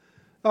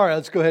All right,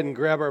 let's go ahead and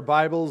grab our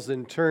Bibles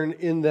and turn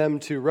in them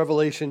to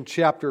Revelation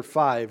chapter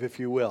 5, if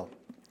you will.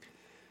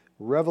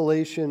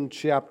 Revelation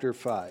chapter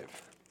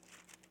 5.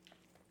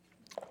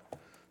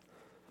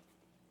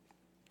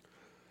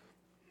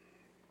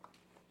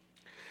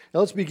 Now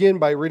let's begin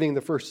by reading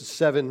the first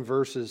 7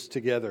 verses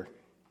together.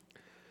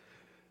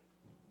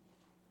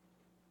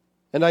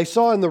 And I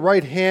saw in the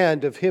right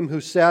hand of him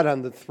who sat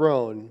on the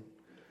throne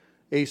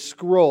a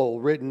scroll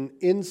written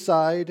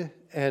inside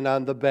and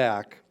on the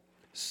back,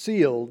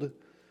 sealed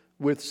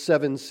with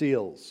 7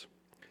 seals.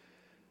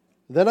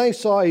 Then I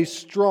saw a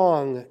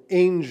strong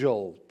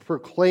angel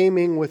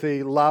proclaiming with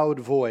a loud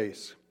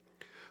voice,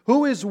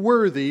 "Who is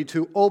worthy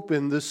to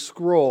open this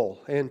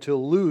scroll and to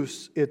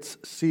loose its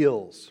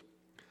seals?"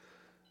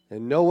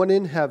 And no one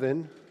in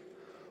heaven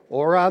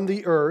or on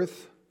the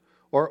earth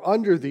or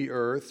under the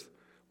earth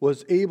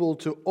was able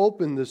to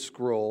open the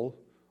scroll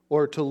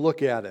or to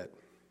look at it.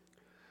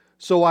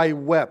 So I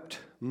wept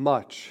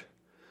much,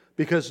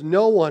 because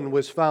no one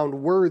was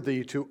found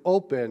worthy to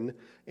open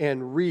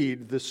and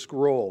read the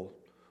scroll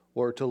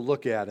or to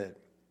look at it.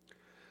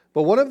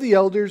 But one of the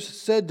elders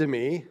said to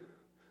me,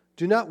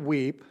 "Do not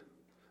weep.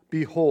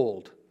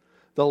 Behold,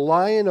 the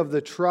Lion of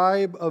the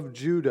tribe of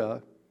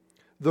Judah,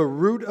 the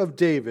Root of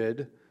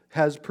David,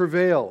 has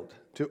prevailed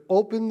to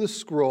open the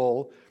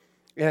scroll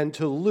and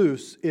to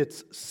loose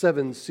its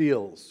 7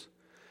 seals."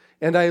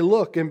 And I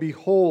look, and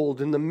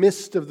behold, in the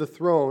midst of the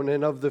throne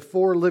and of the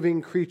 4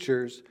 living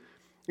creatures,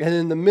 and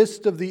in the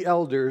midst of the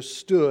elders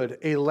stood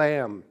a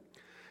lamb,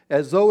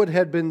 as though it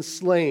had been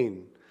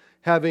slain,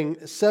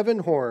 having 7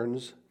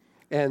 horns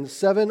and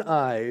 7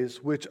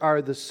 eyes, which are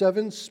the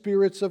 7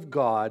 spirits of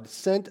God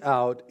sent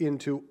out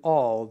into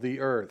all the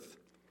earth.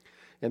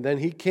 And then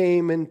he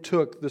came and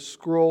took the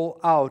scroll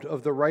out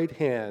of the right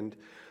hand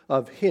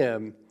of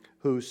him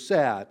who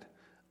sat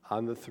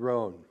on the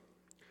throne.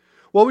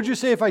 What would you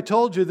say if I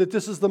told you that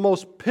this is the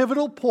most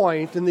pivotal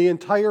point in the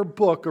entire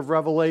book of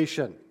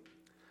Revelation?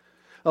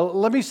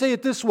 Let me say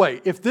it this way.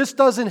 If this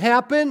doesn't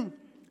happen,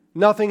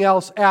 nothing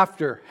else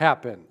after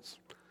happens.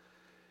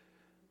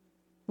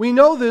 We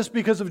know this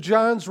because of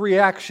John's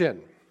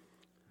reaction.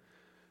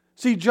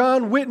 See,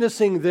 John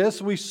witnessing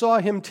this, we saw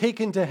him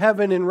taken to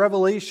heaven in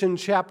Revelation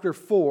chapter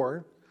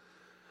 4,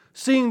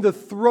 seeing the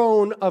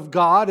throne of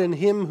God and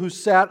him who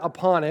sat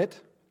upon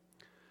it.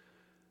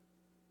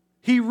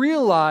 He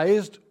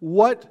realized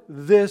what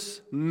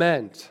this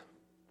meant.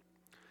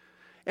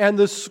 And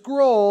the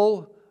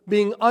scroll,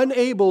 being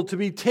unable to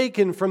be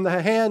taken from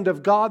the hand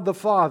of God the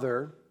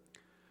Father,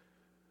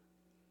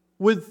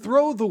 would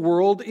throw the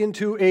world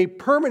into a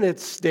permanent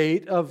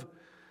state of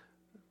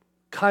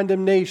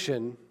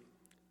condemnation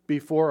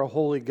before a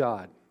holy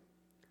God.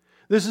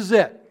 This is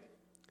it.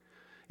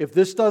 If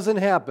this doesn't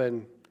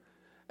happen,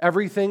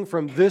 everything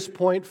from this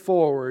point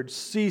forward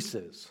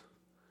ceases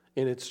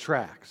in its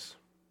tracks.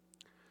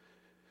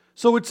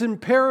 So it's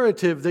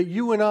imperative that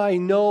you and I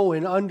know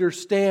and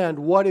understand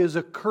what is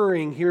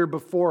occurring here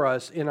before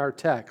us in our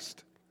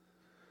text.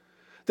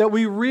 That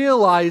we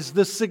realize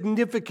the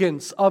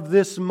significance of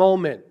this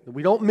moment, that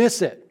we don't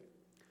miss it.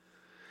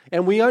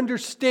 And we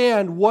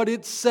understand what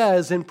it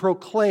says and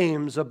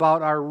proclaims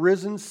about our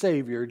risen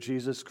Savior,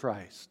 Jesus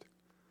Christ.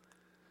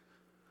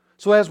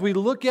 So as we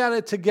look at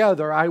it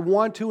together, I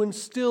want to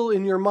instill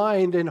in your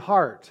mind and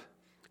heart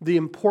the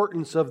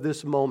importance of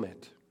this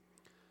moment.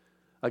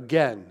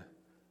 Again,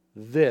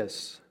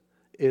 this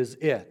is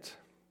it.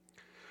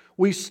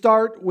 We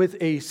start with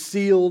a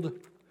sealed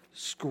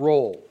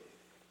scroll.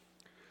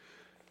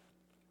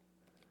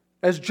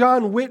 As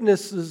John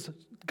witnesses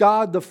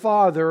God the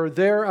Father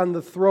there on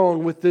the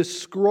throne with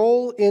this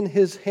scroll in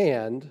his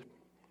hand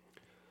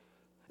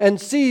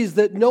and sees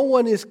that no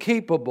one is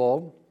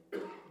capable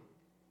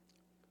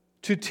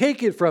to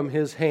take it from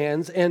his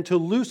hands and to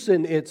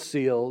loosen its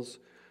seals,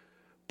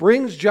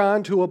 brings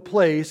John to a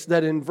place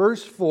that in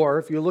verse 4,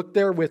 if you look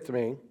there with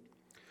me,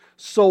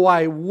 "So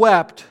I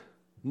wept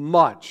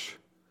much."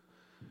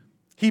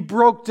 He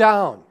broke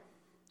down.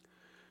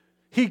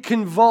 He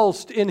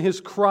convulsed in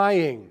his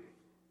crying.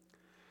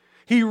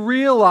 He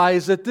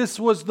realized that this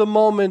was the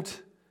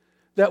moment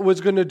that was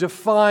going to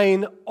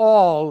define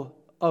all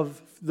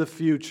of the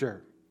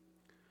future.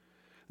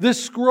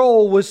 This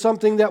scroll was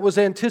something that was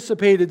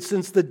anticipated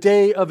since the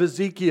day of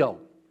Ezekiel.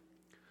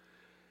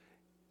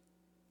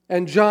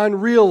 And John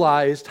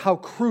realized how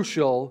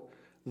crucial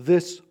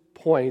this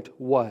point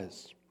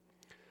was.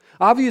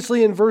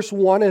 Obviously, in verse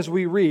 1, as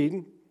we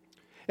read,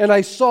 "And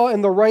I saw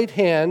in the right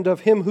hand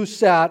of him who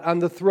sat on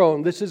the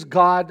throne," this is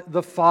God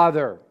the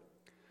Father,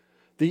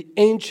 the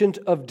Ancient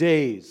of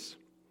Days.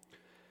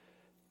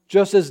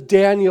 Just as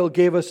Daniel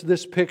gave us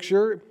this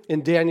picture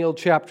in Daniel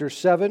chapter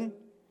 7.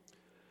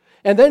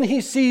 And then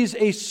he sees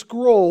a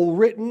scroll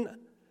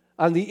written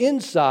on the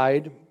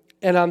inside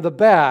and on the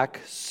back,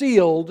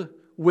 sealed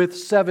with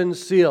 7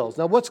 seals.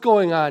 Now, what's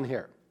going on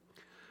here?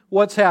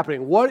 What's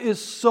happening? What is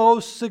so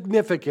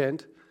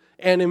significant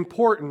and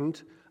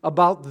important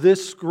about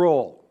this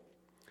scroll?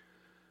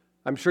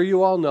 I'm sure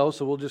you all know,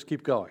 so we'll just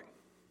keep going.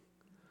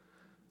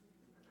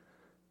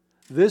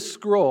 This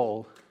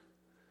scroll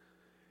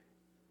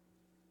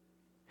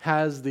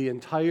has the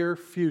entire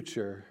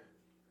future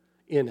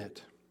in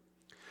it.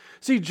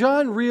 See,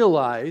 John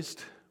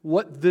realized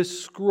what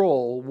this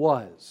scroll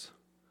was.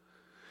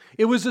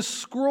 It was a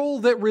scroll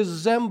that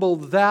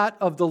resembled that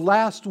of the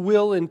last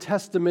will and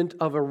testament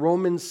of a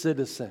Roman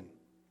citizen.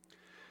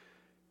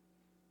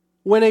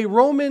 When a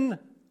Roman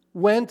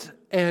went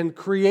and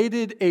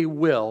created a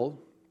will,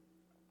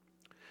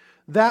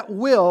 that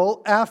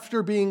will,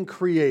 after being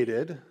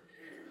created,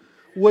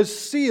 was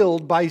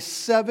sealed by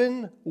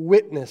 7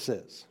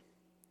 witnesses.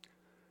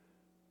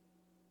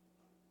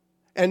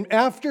 And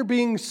after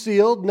being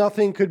sealed,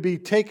 nothing could be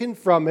taken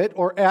from it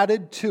or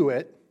added to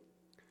it.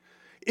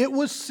 It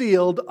was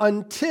sealed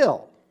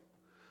until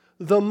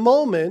the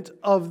moment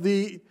of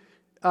the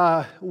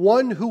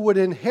one who would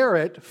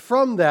inherit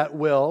from that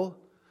will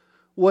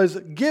was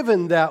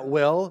given that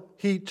will.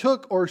 He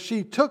took or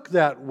she took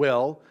that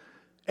will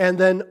and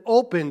then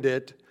opened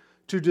it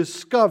to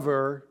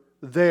discover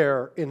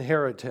their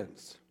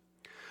inheritance.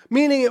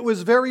 Meaning it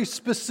was very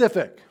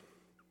specific.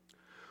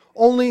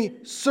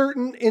 Only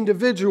certain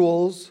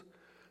individuals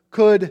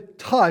could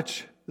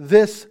touch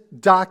this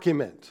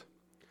document.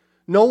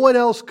 No one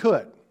else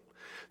could.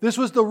 This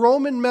was the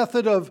Roman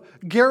method of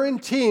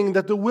guaranteeing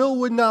that the will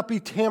would not be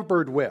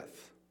tampered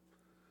with.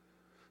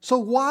 So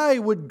why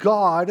would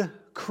God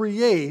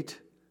create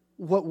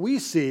what we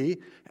see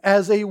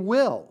as a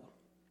will?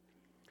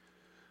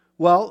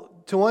 Well,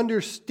 to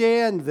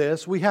understand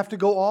this, we have to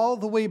go all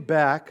the way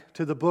back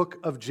to the book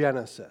of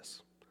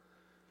Genesis.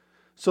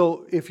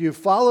 So if you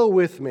follow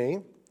with me,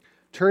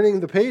 turning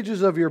the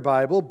pages of your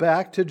Bible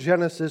back to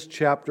Genesis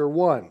chapter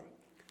 1.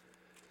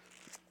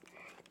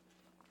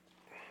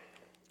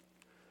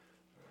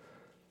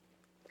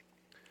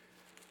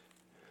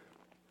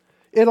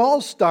 It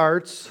all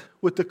starts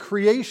with the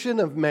creation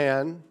of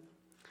man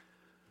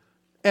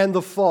and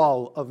the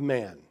fall of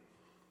man.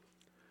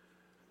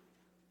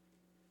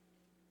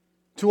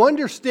 To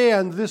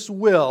understand this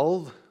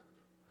will,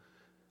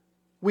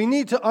 we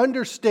need to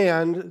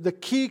understand the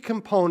key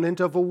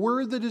component of a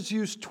word that is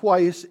used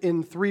twice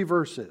in 3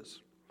 verses.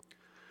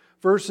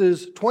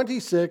 Verses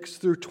 26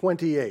 through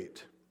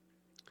 28.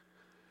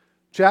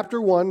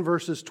 Chapter 1,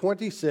 verses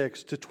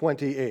 26 to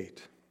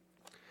 28.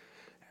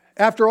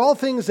 After all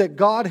things that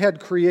God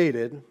had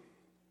created,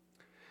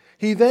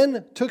 he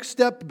then took a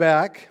step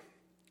back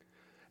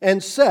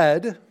and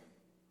said,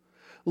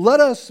 "Let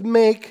us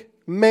make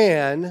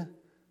man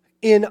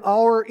in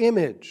our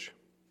image,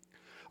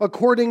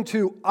 according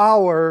to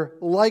our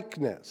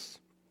likeness,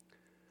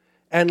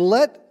 and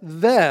let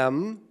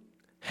them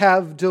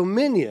have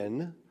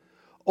dominion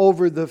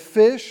over the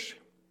fish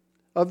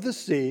of the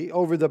sea,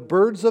 over the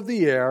birds of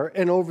the air,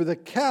 and over the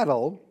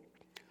cattle,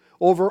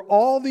 over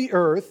all the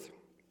earth,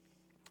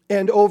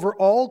 and over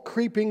all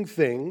creeping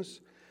things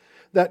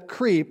that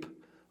creep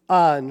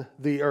on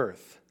the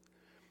earth."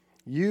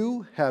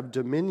 You have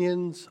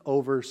dominions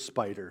over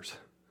spiders.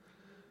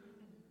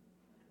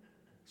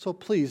 So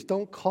please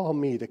don't call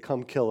me to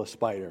come kill a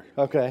spider,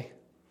 okay?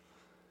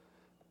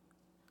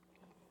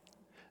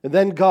 And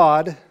then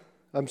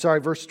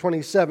verse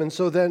 27.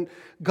 So then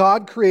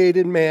God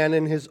created man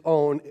in his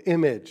own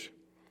image.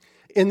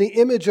 In the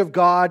image of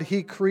God,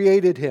 he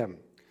created him.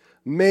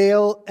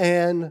 Male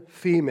and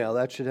female.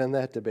 That should end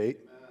that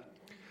debate.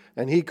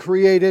 And he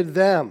created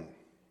them.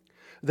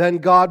 Then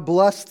God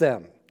blessed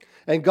them.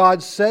 And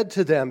God said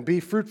to them, "Be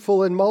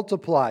fruitful and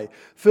multiply.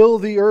 Fill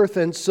the earth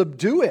and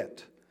subdue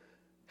it.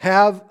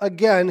 Have,"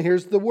 again,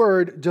 here's the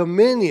word,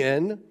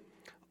 "dominion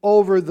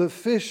over the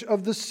fish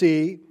of the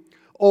sea,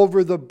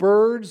 over the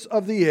birds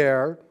of the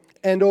air,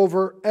 and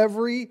over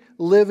every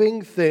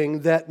living thing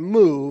that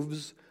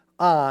moves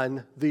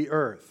on the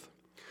earth."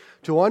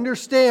 To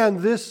understand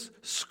this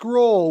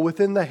scroll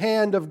within the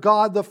hand of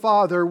God the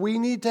Father, we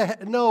need to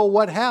know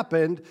what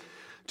happened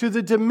to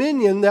the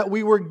dominion that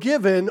we were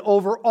given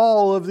over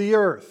all of the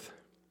earth.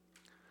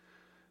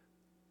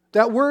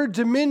 That word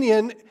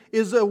dominion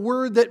is a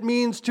word that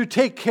means to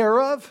take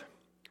care of,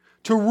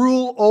 to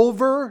rule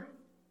over,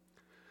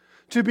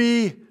 to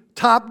be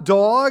top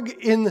dog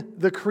in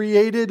the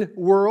created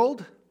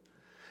world.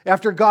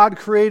 After God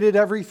created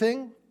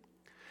everything,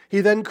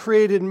 he then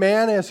created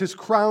man as his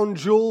crown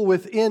jewel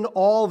within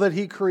all that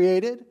he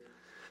created,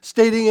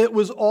 stating it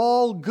was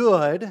all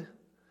good.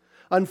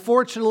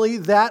 Unfortunately,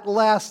 that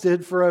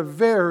lasted for a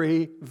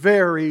very,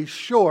 very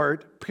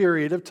short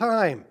period of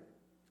time.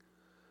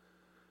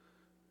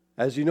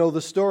 As you know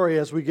the story,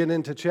 as we get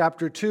into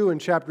chapter 2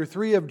 and chapter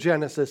 3 of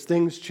Genesis,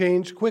 things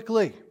change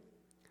quickly.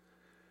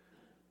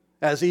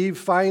 As Eve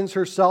finds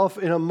herself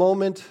in a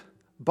moment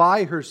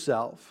by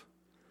herself,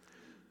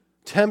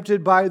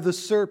 tempted by the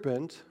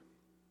serpent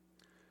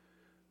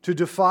to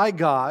defy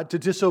God, to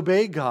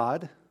disobey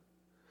God,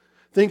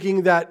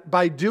 thinking that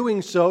by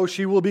doing so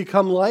she will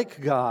become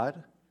like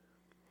God.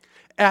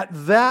 At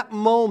that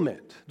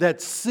moment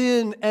that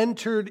sin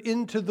entered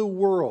into the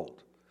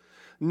world,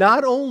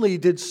 not only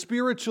did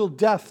spiritual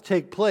death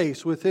take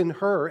place within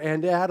her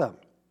and Adam,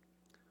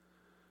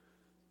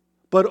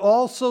 but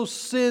also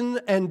sin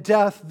and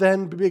death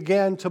then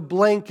began to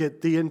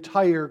blanket the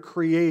entire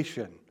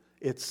creation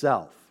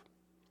itself.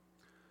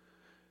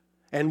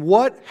 And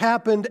what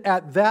happened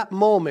at that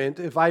moment,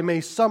 if I may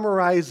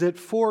summarize it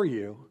for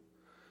you,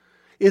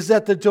 is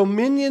that the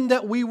dominion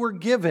that we were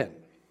given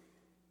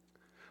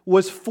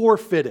was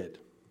forfeited.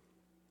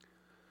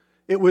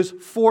 It was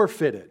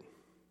forfeited.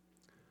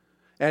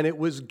 And it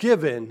was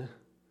given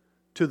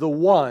to the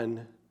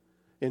one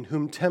in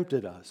whom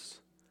tempted us,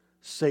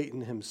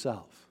 Satan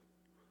himself.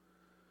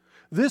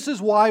 This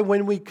is why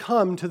when we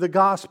come to the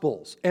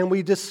Gospels and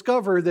we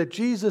discover that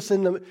Jesus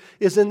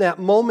is in that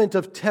moment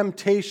of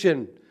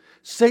temptation,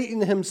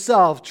 Satan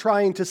himself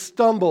trying to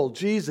stumble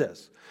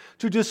Jesus,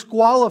 to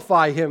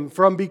disqualify him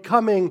from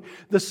becoming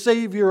the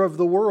Savior of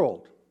the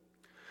world,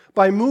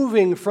 by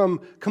moving from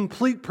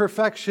complete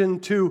perfection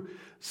to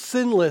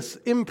sinless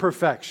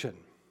imperfection.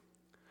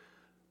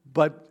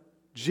 But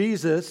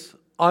Jesus,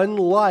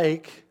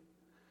 unlike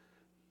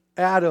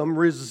Adam,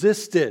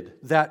 resisted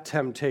that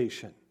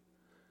temptation.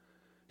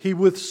 He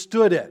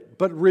withstood it.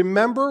 But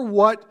remember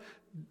what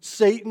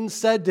Satan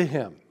said to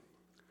him.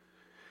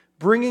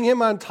 Bringing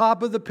him on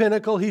top of the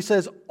pinnacle, he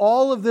says,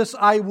 all of this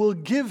I will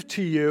give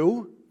to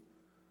you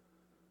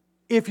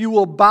if you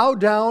will bow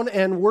down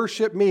and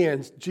worship me.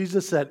 And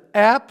Jesus said,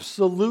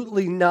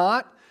 absolutely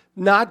not.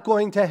 Not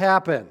going to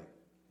happen.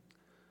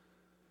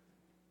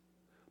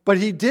 But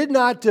he did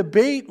not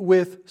debate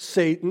with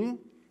Satan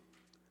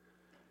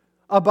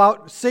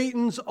about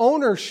Satan's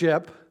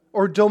ownership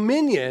or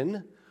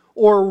dominion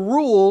or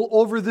rule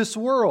over this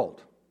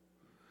world.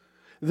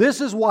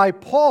 This is why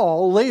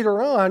Paul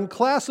later on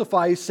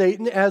classifies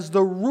Satan as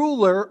the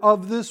ruler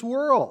of this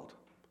world.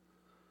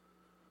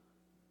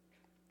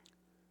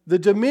 The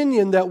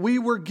dominion that we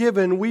were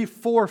given, we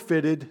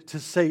forfeited to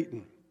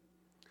Satan.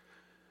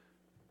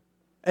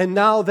 And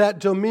now that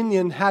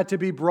dominion had to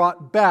be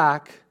brought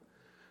back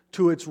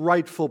to its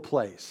rightful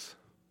place.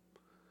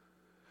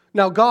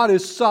 Now, God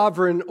is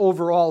sovereign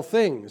over all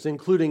things,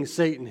 including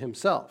Satan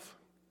himself.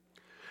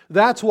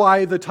 That's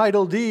why the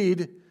title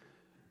deed,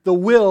 the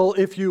will,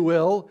 if you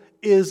will,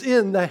 is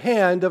in the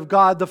hand of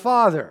God the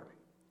Father.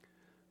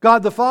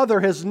 God the Father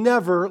has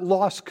never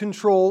lost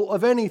control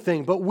of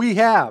anything, but we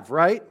have,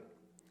 right?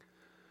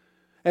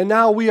 And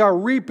now we are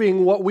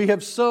reaping what we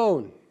have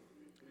sown.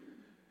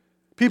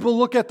 People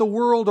look at the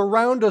world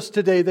around us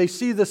today. They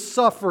see the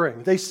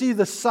suffering. They see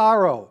the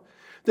sorrow.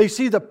 They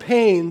see the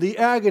pain, the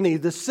agony,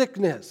 the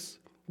sickness,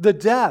 the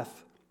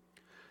death.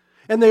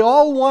 And they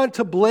all want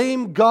to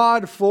blame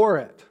God for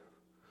it.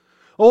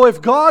 Oh,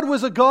 if God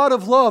was a God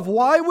of love,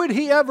 why would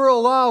He ever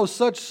allow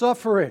such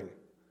suffering?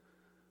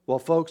 Well,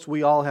 folks,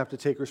 we all have to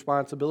take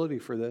responsibility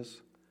for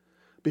this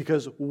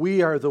because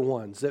we are the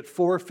ones that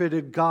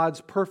forfeited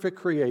God's perfect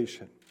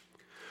creation.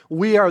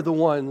 We are the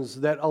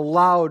ones that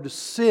allowed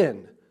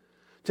sin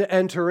to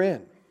enter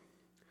in.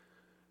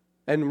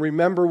 And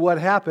remember what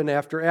happened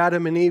after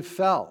Adam and Eve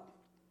fell.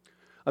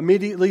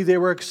 Immediately they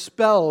were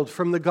expelled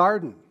from the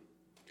garden.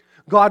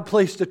 God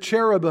placed a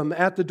cherubim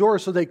at the door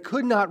so they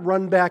could not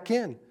run back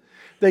in.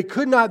 They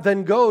could not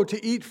then go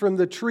to eat from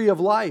the tree of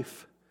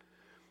life,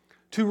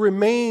 to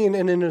remain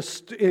in an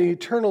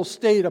eternal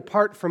state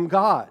apart from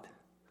God.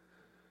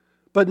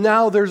 But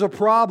now there's a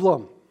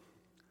problem.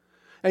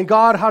 And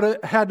God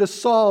had to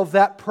solve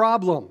that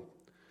problem.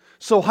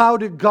 So how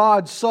did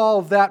God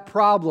solve that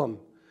problem?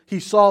 He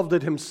solved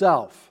it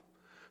Himself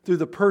through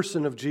the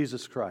person of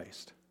Jesus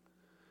Christ.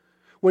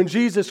 When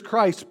Jesus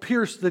Christ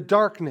pierced the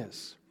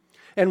darkness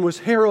and was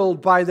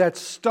heralded by that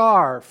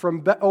star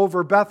from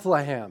over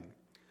Bethlehem,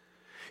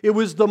 it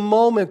was the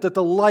moment that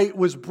the light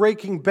was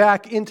breaking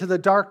back into the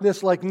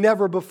darkness like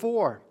never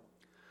before.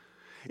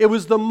 It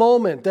was the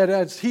moment that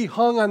as He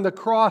hung on the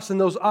cross in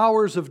those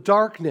hours of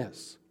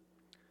darkness,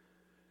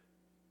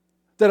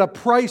 that a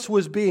price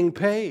was being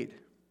paid.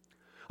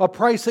 A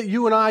price that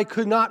you and I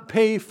could not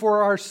pay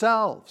for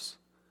ourselves.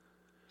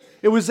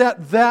 It was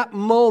at that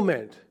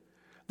moment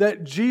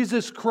that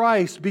Jesus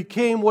Christ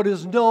became what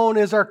is known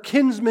as our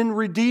kinsman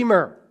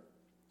redeemer,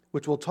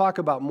 which we'll talk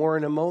about more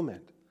in a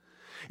moment.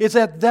 It's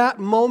at that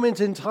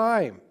moment in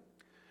time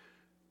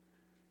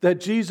that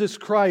Jesus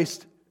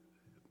Christ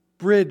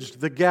bridged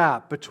the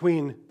gap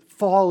between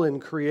fallen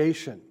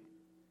creation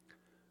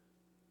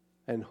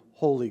and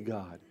holy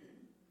God.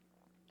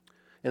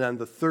 And on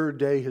the third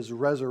day, His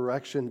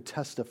resurrection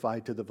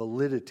testified to the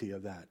validity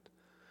of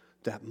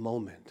that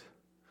moment,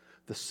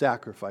 the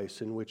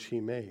sacrifice in which He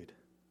made.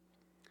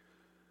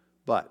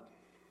 But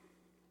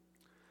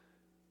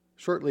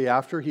shortly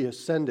after, He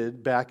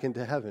ascended back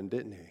into heaven,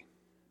 didn't He?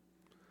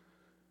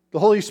 The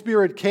Holy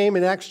Spirit came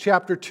in Acts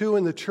chapter 2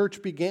 and the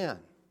church began.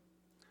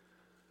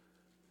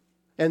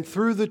 And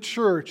through the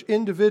church,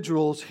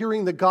 individuals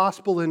hearing the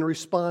gospel and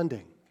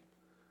responding,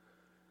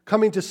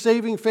 coming to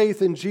saving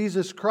faith in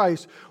Jesus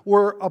Christ,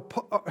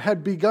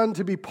 had begun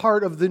to be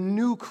part of the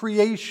new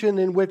creation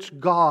in which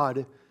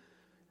God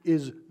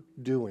is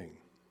doing.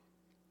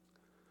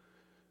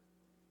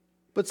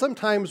 But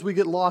sometimes we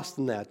get lost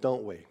in that,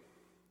 don't we?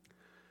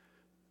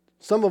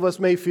 Some of us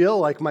may feel,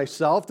 like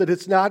myself, that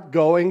it's not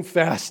going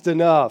fast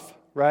enough,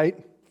 right?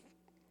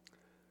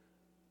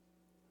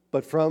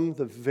 But from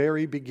the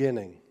very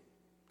beginning,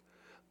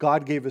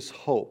 God gave us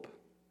hope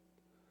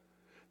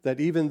that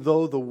even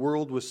though the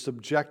world was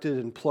subjected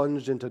and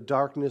plunged into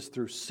darkness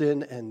through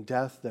sin and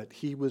death, that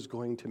he was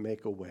going to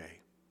make a way.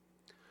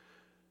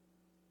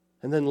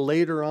 And then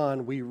later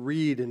on, we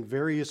read in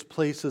various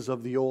places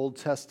of the Old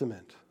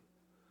Testament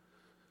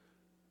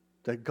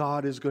that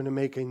God is going to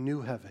make a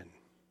new heaven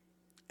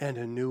and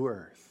a new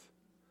earth.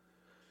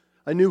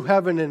 A new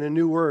heaven and a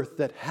new earth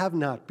that have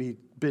not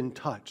been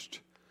touched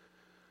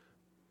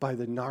by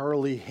the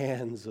gnarly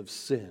hands of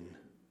sin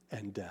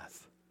and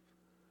death.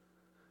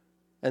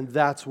 And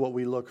that's what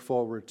we look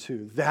forward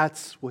to.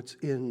 That's what's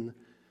in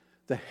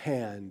the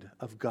hand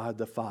of God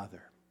the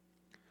Father.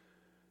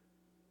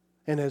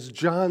 And as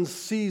John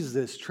sees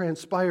this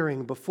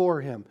transpiring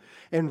before him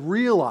and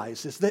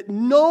realizes that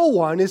no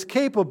one is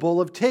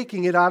capable of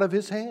taking it out of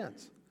his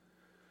hands,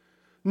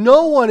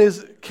 no one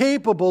is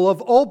capable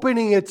of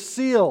opening its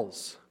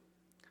seals,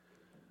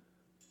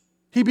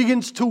 he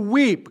begins to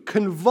weep,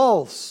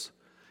 convulse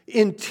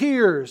in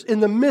tears in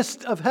the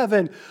midst of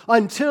heaven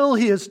until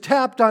he is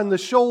tapped on the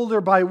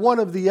shoulder by one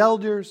of the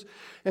elders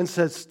and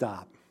says,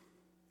 "Stop.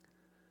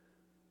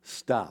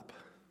 Stop.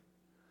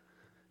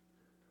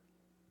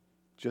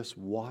 Just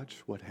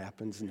watch what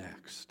happens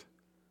next."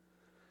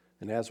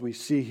 And as we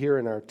see here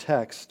in our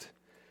text,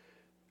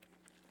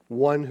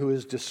 one who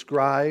is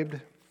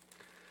described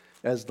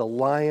as the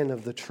Lion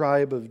of the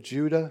tribe of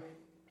Judah,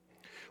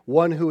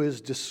 one who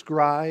is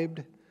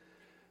described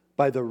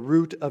by the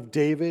root of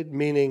David,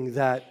 meaning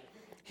that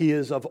he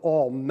is of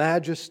all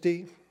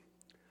majesty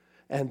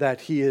and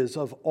that he is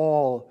of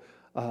all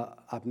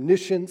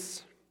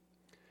omniscience.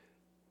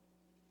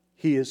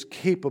 He is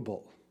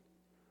capable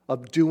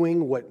of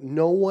doing what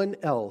no one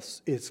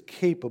else is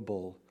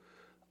capable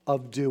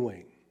of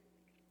doing.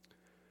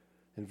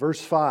 In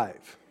verse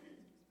 5,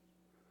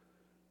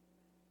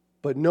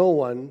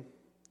 one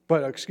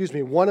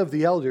of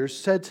the elders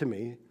said to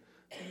me,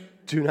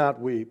 "Do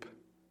not weep.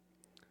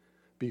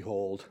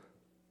 Behold,"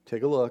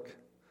 take a look,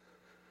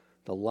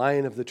 "the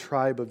Lion of the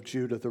tribe of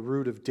Judah, the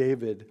root of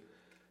David,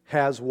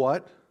 has"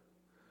 what?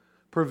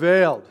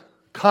 Prevailed,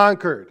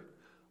 conquered,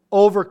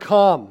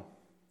 overcome.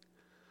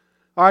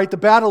 All right, the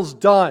battle's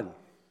done.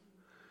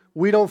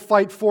 We don't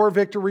fight for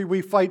victory,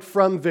 we fight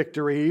from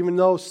victory, even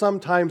though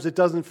sometimes it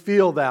doesn't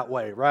feel that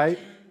way, right?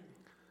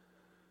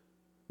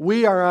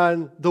 We are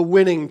on the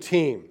winning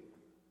team.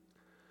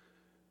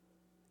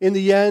 In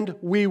the end,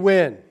 we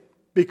win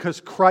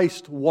because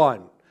Christ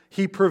won.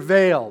 He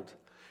prevailed.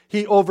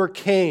 He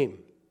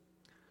overcame.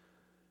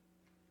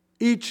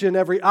 Each and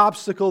every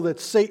obstacle that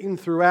Satan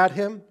threw at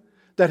him,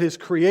 that his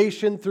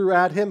creation threw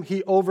at him,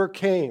 he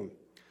overcame.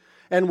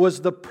 And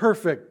was the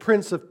perfect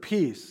Prince of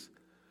Peace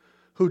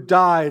who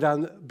died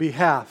on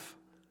behalf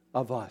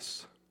of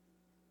us.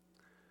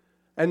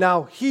 And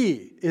now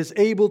he is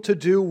able to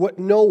do what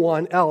no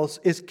one else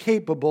is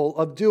capable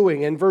of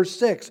doing. In verse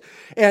 6,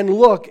 "And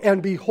look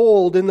and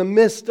behold, in the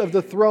midst of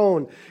the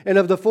throne and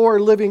of the four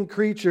living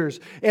creatures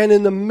and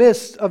in the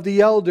midst of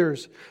the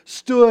elders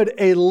stood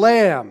a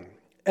lamb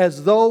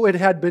as though it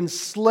had been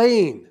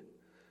slain."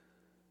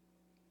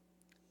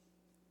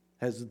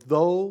 As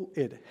though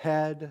it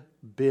had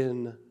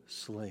been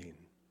slain.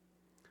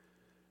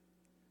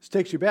 This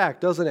takes you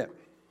back, doesn't it?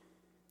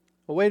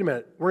 Well, wait a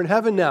minute. We're in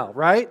heaven now,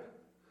 right?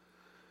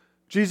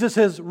 Jesus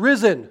has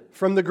risen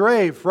from the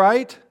grave,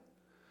 right?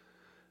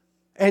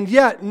 And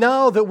yet,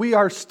 now that we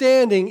are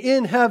standing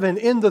in heaven,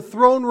 in the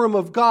throne room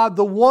of God,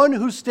 the one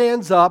who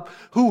stands up,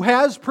 who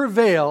has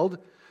prevailed,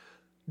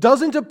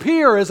 doesn't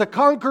appear as a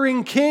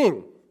conquering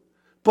king,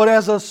 but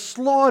as a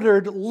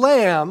slaughtered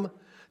lamb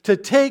to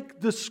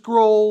take the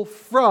scroll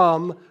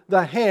from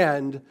the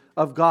hand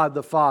of God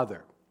the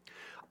Father.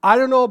 I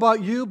don't know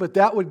about you, but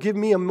that would give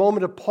me a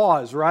moment of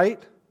pause,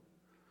 right?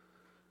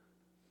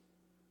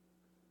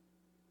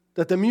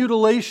 That the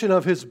mutilation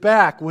of his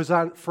back was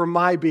for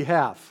my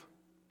behalf.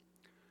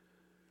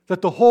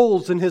 That the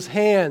holes in his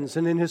hands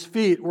and in his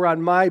feet were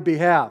on my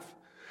behalf.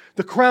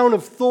 The crown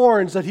of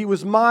thorns that he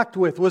was mocked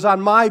with was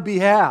on my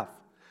behalf.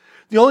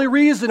 The only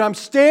reason I'm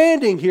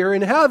standing here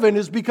in heaven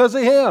is because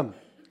of him.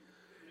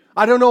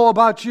 I don't know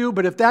about you,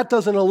 but if that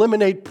doesn't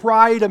eliminate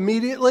pride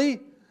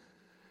immediately,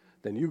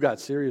 then you got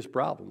serious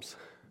problems.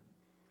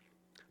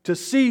 To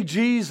see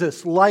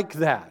Jesus like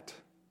that,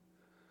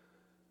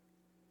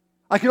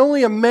 I can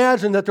only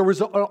imagine that there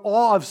was an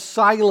awe of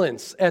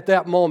silence at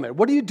that moment.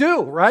 What do you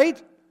do,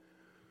 right?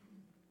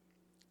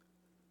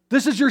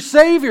 This is your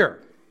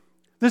Savior.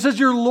 This is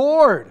your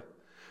Lord.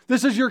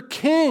 This is your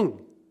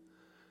King.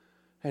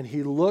 And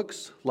he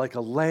looks like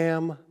a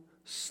lamb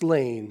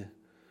slain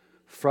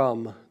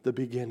from the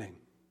beginning.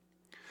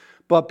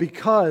 But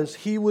because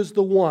he was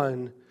the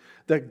one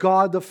that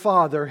God the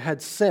Father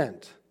had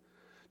sent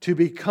to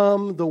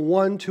become the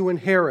one to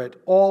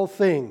inherit all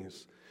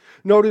things,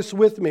 notice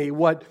with me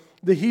what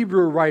the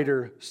Hebrew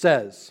writer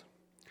says.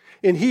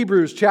 In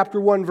Hebrews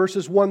chapter 1,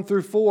 verses 1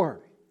 through 4.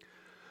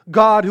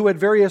 God, who at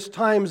various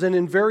times and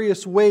in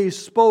various ways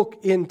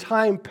spoke in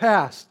time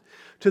past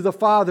to the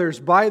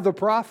fathers by the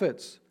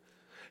prophets,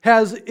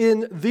 has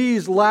in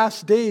these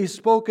last days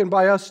spoken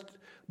by us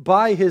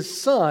by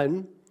his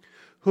Son,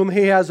 whom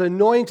he has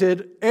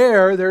anointed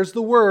heir, there's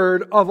the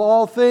word, of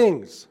all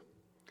things.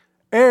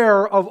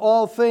 Heir of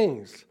all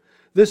things.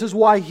 This is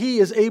why he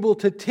is able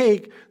to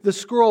take the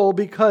scroll,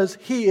 because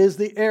he is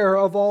the heir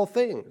of all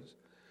things.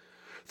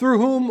 Through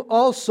whom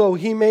also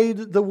he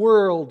made the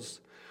worlds,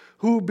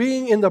 who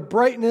being in the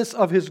brightness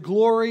of his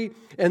glory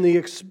and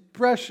the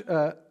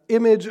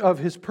image of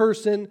his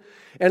person,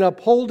 and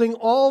upholding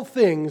all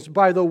things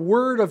by the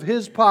word of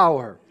his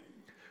power,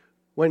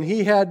 when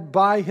he had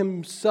by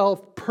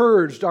himself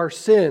purged our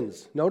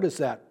sins, notice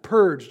that,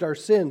 purged our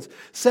sins,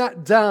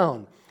 sat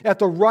down at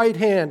the right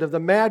hand of the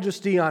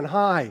majesty on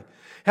high,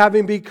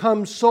 having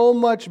become so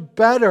much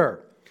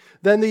better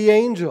than the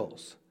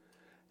angels,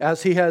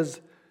 as he has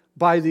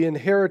by the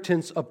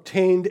inheritance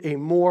obtained a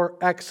more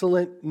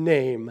excellent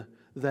name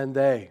than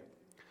they.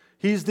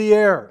 He's the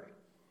heir.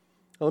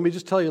 Now, let me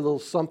just tell you a little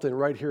something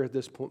right here at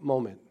this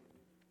moment.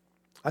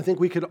 I think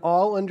we could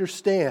all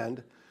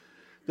understand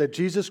that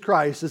Jesus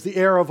Christ is the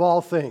heir of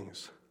all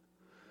things,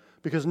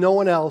 because no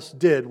one else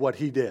did what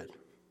he did.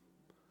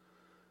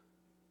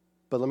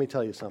 But let me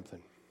tell you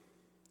something.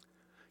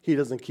 He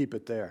doesn't keep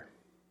it there.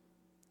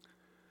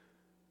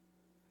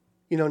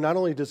 You know, not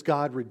only does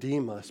God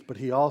redeem us, but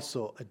he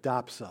also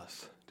adopts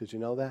us. Did you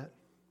know that?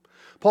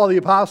 Paul the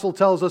Apostle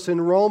tells us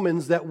in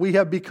Romans that we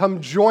have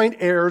become joint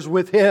heirs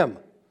with him.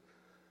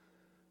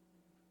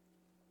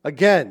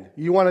 Again,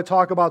 you want to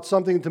talk about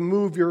something to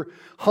move your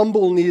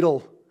humble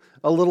needle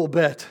a little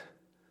bit.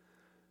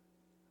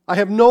 I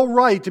have no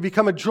right to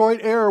become a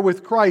joint heir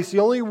with Christ. The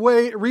only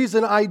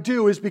reason I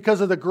do is because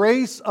of the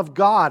grace of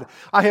God.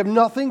 I have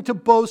nothing to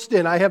boast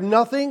in. I have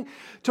nothing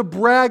to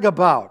brag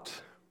about.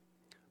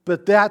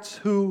 But that's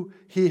who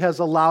he has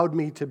allowed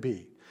me to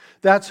be.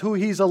 That's who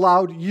he's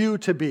allowed you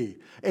to be.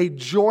 A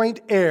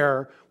joint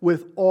heir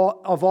with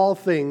all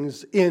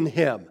things in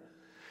him.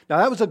 Now,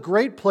 that was a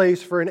great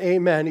place for an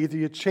amen. Either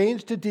you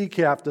changed to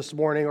decaf this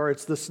morning or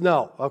it's the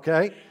snow,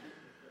 okay?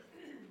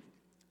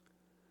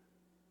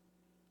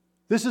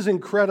 This is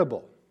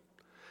incredible.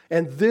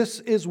 And this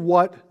is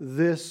what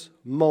this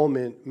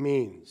moment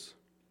means.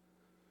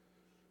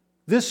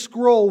 This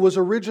scroll was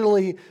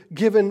originally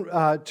given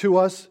to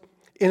us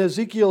in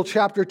Ezekiel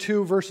chapter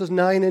 2, verses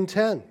 9 and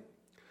 10.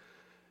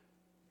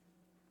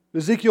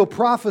 Ezekiel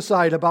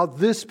prophesied about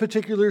this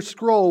particular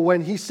scroll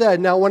when he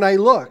said, "Now when I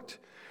looked,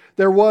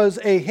 there was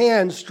a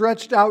hand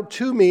stretched out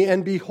to me,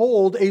 and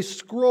behold, a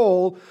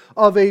scroll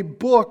of a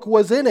book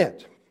was in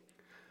it.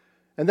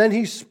 And then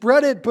he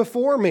spread it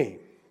before me.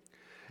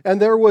 And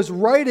there was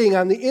writing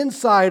on the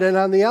inside and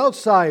on the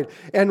outside,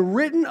 and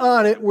written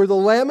on it were the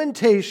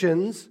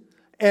lamentations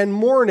and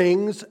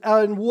mournings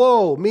and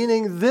woe,"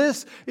 meaning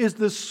this is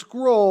the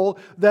scroll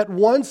that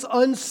once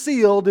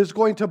unsealed is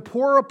going to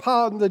pour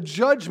upon the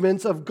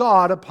judgments of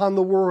God upon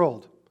the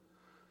world,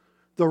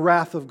 the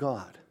wrath of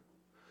God.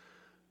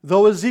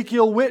 Though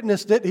Ezekiel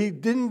witnessed it, he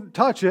didn't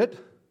touch it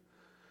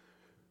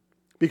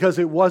because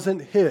it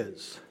wasn't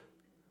his.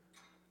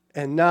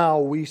 And now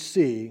we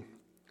see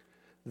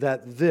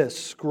that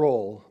this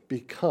scroll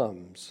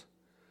becomes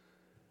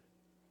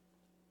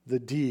the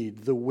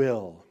deed, the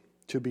will,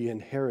 to be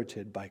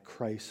inherited by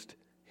Christ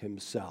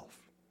himself.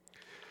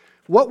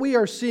 What we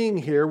are seeing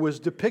here was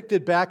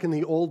depicted back in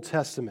the Old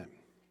Testament.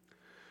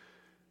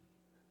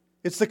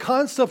 It's the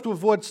concept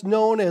of what's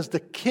known as the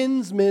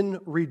kinsman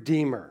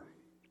redeemer.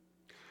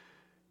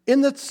 In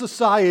that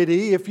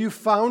society, if you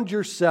found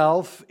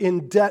yourself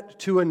in debt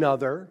to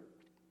another,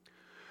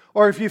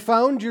 or if you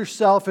found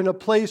yourself in a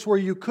place where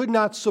you could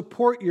not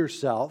support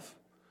yourself,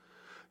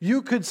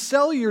 you could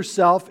sell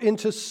yourself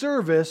into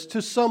service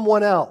to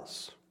someone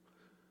else.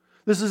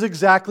 This is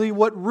exactly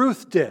what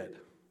Ruth did.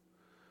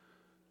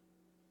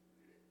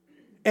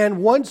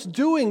 And once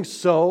doing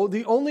so,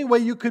 the only way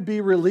you could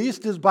be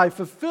released is by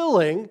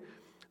fulfilling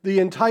the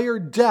entire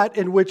debt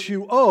in which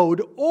you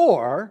owed,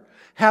 or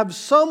have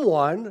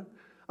someone,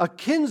 a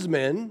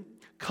kinsman,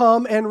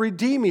 come and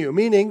redeem you,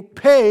 meaning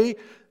pay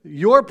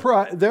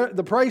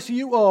the price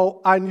you owe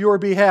on your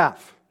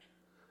behalf.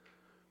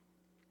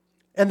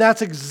 And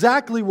that's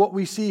exactly what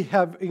we see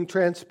having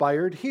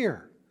transpired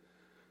here.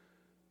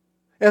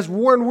 As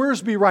Warren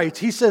Wiersbe writes,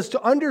 he says,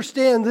 to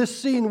understand this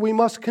scene, we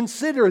must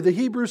consider the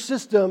Hebrew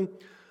system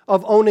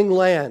of owning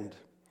land.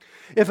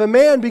 If a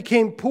man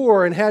became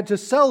poor and had to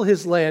sell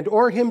his land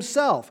or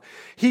himself,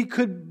 he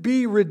could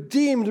be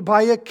redeemed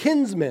by a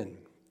kinsman.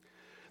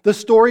 The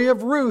story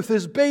of Ruth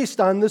is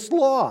based on this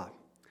law.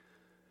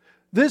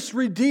 This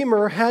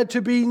redeemer had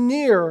to be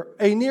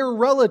a near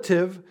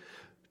relative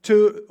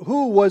to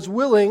who was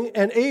willing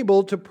and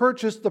able to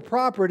purchase the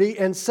property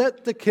and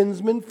set the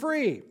kinsman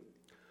free.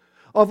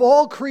 Of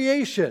all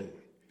creation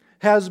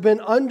has been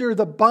under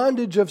the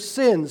bondage of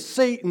sin,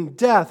 Satan,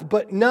 death,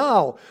 but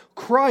now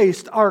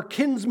Christ, our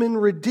kinsman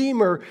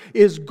redeemer,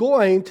 is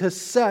going to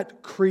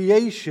set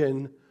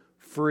creation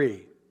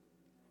free.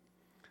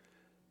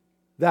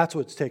 That's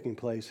what's taking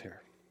place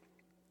here.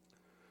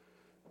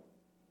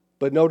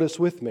 But notice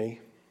with me,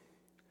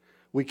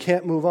 we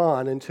can't move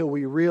on until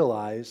we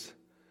realize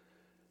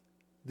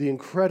the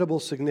incredible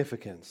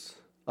significance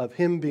of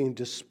him being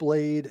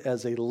displayed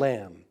as a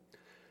lamb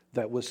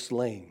that was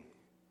slain.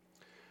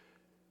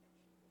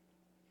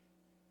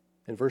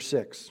 In verse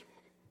 6,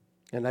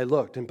 and I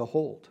looked, and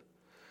behold,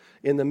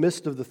 in the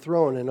midst of the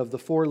throne and of the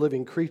four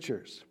living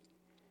creatures,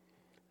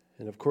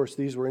 and of course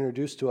these were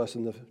introduced to us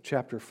in the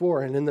chapter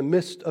 4, and in the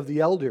midst of the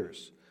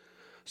elders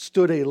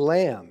stood a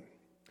lamb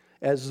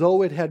as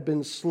though it had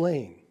been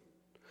slain,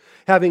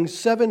 having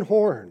 7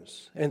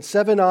 horns and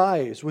 7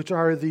 eyes, which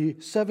are the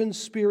 7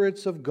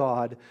 spirits of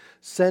God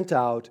sent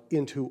out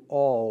into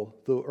all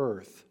the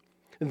earth.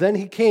 And then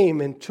he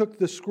came and took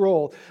the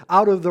scroll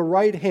out of the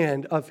right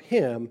hand of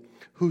him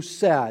who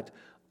sat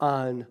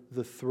on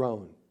the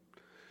throne.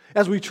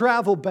 As we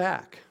travel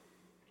back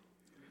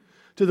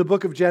to the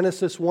book of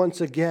Genesis once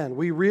again,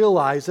 we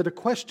realize that a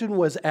question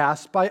was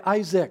asked by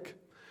Isaac.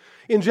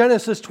 In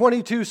Genesis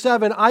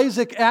 22:7,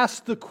 Isaac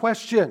asked the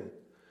question,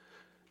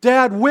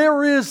 Dad,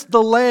 where is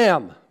the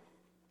lamb?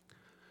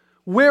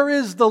 Where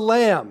is the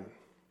lamb?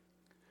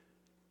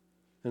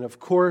 And of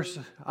course,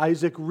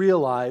 Isaac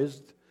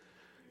realized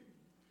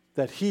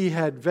that he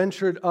had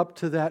ventured up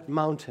to that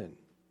mountain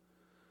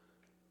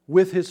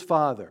with his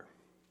father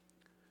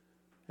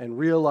and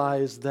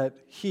realized that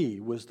he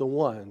was the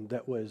one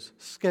that was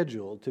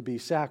scheduled to be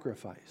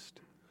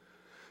sacrificed.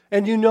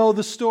 And you know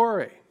the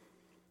story.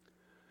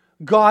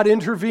 God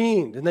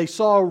intervened, and they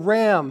saw a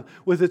ram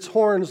with its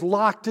horns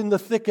locked in the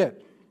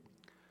thicket.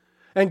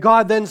 And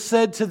God then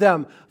said to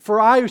them, "For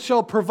I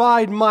shall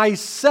provide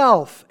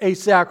myself a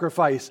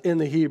sacrifice," in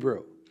the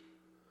Hebrew.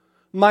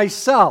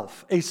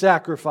 Myself a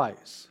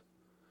sacrifice.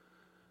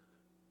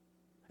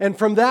 And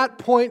from that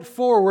point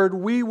forward,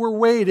 we were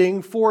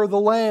waiting for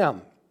the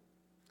Lamb.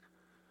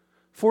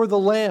 For the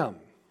Lamb.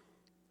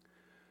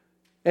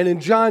 And in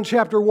John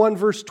chapter 1,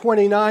 verse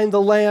 29,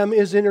 the Lamb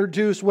is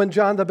introduced when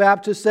John the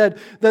Baptist said,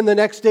 "Then the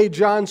next day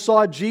John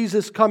saw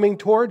Jesus coming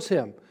towards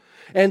him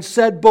and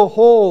said,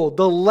 'Behold,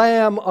 the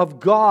Lamb of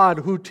God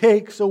who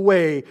takes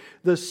away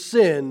the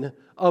sin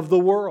of the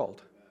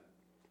world.'"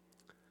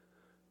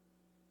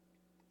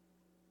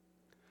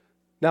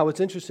 Now, what's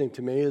interesting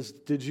to me is,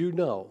 did you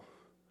know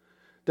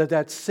that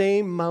that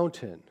same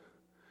mountain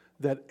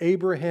that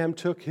Abraham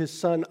took his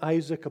son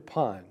Isaac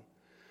upon,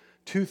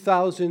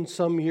 2,000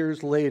 some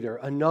years later,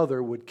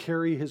 another would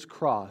carry his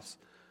cross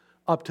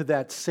up to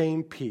that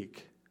same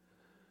peak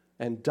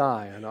and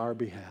die on our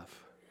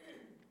behalf?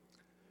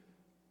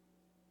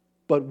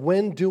 But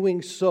when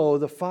doing so,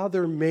 the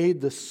Father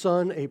made the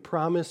Son a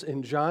promise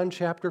in John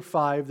chapter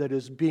 5 that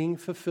is being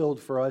fulfilled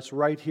for us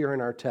right here in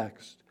our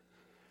text.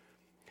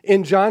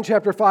 In John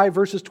chapter 5,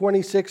 verses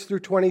 26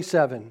 through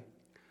 27,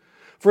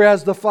 "For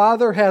as the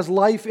Father has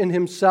life in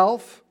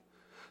himself,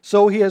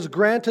 so he has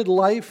granted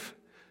life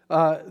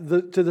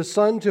to the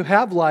Son to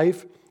have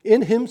life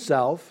in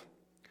himself,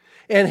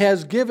 and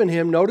has given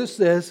him," notice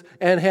this,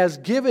 "and has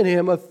given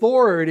him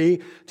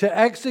authority to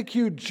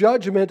execute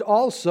judgment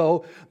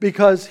also,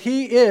 because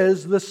he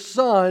is the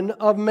Son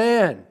of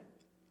Man."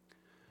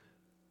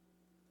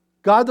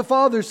 God the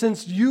Father,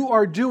 since you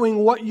are doing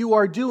what you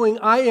are doing,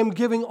 I am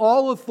giving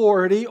all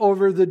authority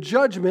over the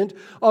judgment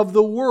of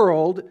the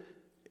world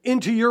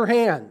into your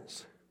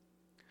hands.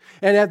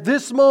 And at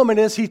this moment,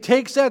 as he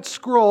takes that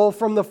scroll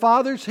from the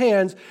Father's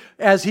hands,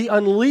 as he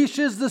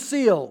unleashes the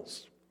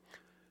seals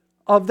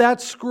of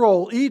that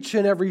scroll, each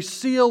and every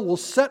seal will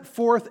set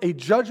forth a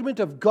judgment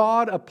of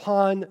God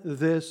upon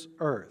this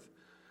earth.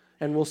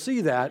 And we'll see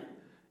that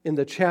in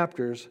the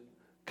chapters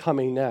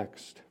coming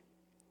next.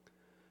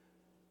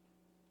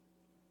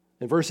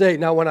 In verse 8,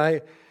 "Now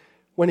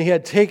when he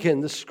had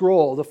taken the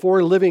scroll, the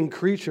 4 living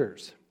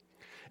creatures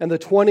and the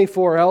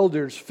 24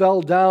 elders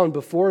fell down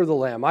before the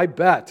Lamb," I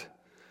bet,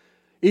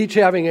 each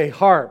having a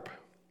harp.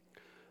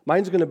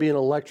 Mine's going to be an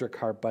electric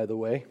harp, by the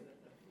way.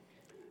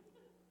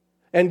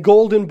 "And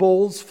golden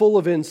bowls full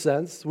of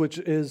incense," which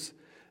is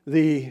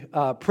the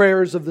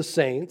prayers of the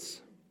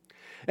saints.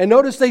 And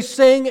notice they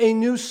sang a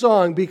new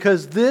song,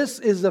 because this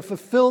is the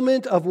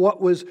fulfillment of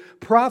what was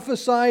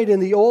prophesied in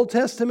the Old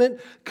Testament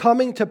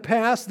coming to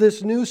pass.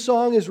 This new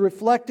song is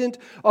reflectant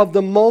of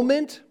the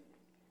moment.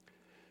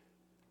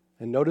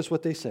 And notice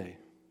what they say.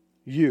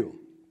 "You,"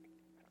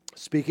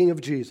 speaking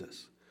of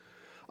Jesus,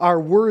 "are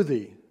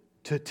worthy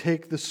to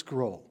take the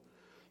scroll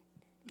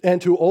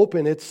and to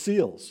open its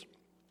seals.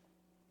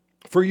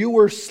 For you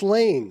were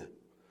slain,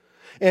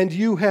 and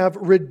you have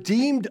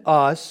redeemed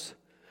us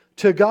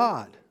to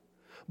God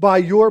by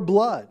your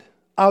blood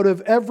out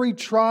of every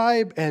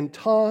tribe and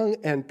tongue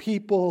and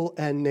people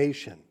and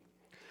nation,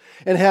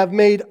 and have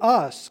made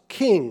us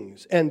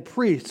kings and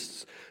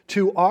priests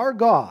to our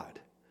God,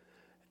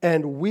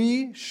 and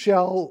we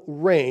shall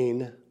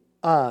reign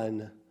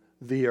on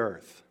the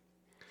earth."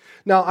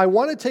 Now, I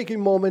want to take a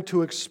moment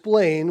to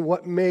explain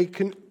what may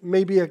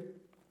be a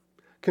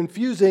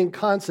confusing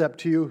concept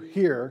to you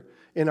here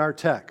in our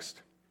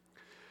text.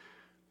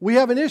 We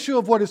have an issue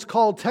of what is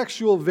called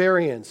textual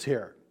variance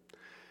here.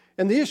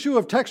 And the issue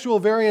of textual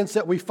variance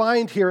that we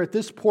find here at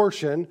this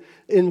portion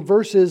in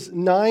verses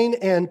 9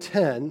 and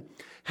 10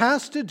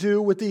 has to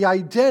do with the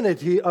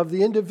identity of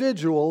the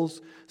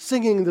individuals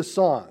singing the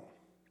song.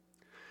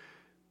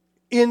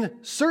 In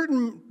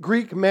certain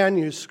Greek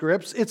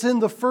manuscripts, it's in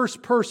the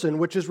first person,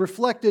 which is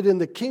reflected in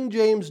the King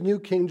James, New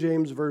King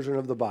James Version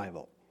of the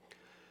Bible.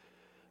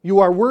 You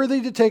are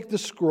worthy to take the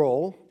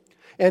scroll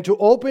and to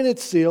open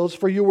its seals,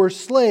 for you were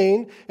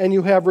slain and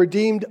you have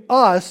redeemed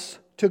us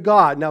to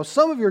God. Now,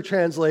 some of your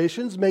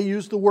translations may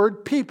use the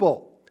word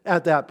people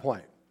at that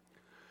point.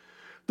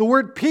 The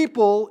word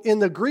people in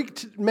the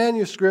Greek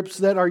manuscripts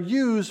that are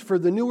used for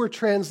the newer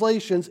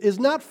translations is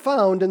not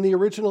found in the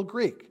original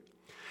Greek.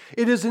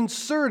 It is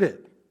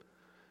inserted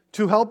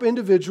to help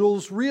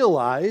individuals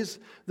realize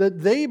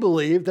that they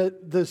believe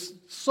that this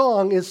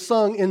song is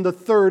sung in the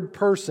third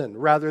person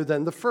rather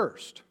than the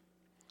first.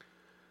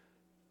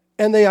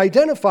 And they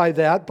identify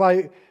that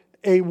by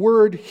a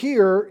word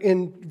here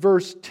in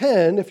verse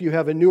 10, if you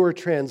have a newer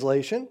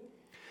translation,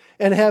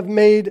 and have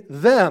made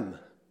them.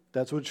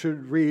 That's what you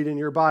should read in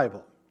your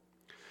Bible.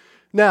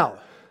 Now,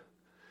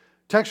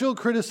 textual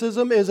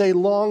criticism is a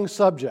long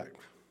subject.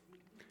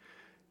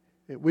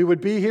 We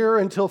would be here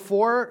until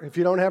 4. If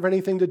you don't have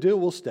anything to do,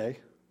 we'll stay.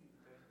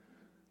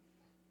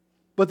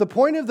 But the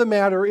point of the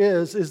matter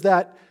is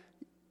that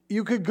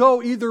you could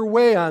go either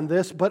way on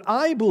this, but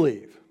I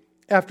believe,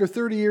 after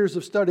 30 years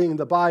of studying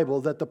the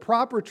Bible, that the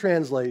proper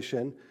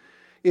translation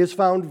is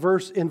found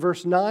in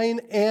verse 9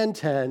 and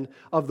 10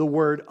 of the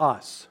word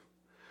us.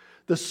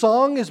 The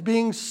song is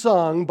being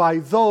sung by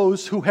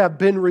those who have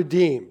been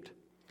redeemed.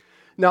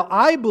 Now,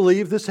 I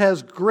believe this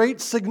has great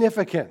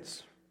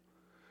significance.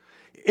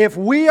 If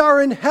we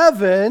are in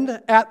heaven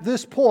at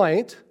this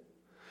point,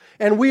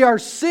 and we are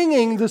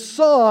singing the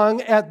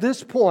song at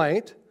this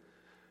point,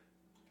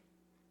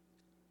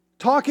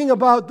 talking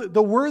about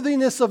the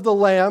worthiness of the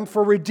Lamb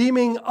for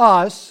redeeming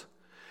us,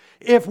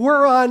 if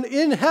we're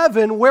in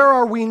heaven, where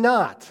are we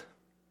not?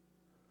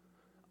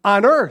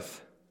 On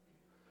earth.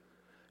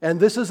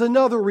 And this is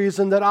another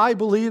reason that I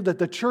believe that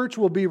the church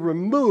will be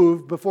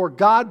removed before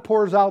God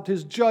pours out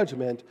His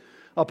judgment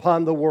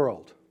upon the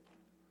world.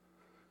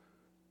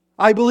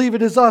 I believe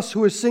it is us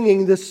who are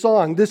singing this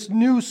song, this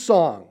new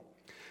song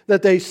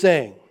that they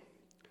sang.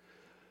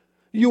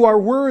 You are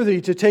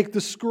worthy to take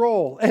the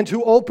scroll and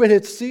to open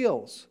its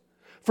seals,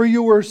 for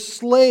you were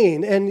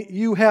slain and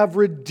you have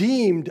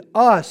redeemed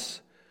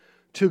us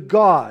to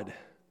God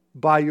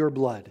by your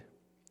blood,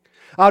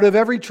 out of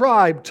every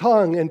tribe,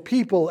 tongue, and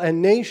people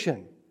and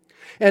nation,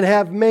 and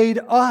have made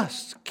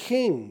us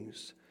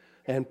kings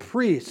and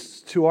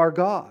priests to our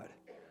God,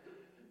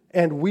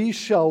 and we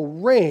shall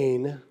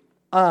reign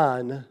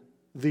on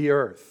the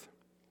earth.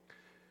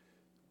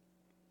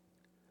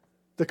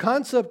 The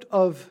concept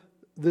of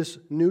this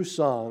new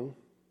song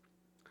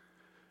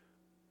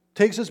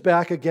takes us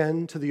back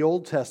again to the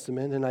Old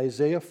Testament in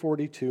Isaiah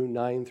 42,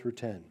 9 through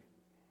 10.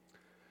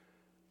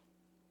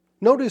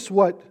 Notice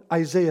what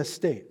Isaiah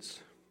states.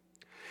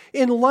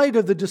 In light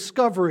of the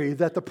discovery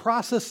that the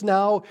process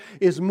now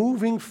is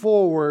moving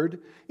forward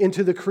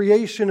into the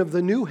creation of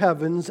the new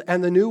heavens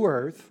and the new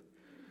earth,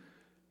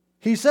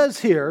 he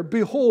says here,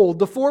 behold,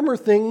 the former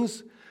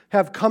things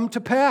have come to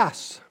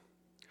pass,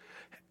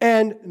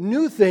 and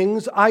new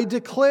things I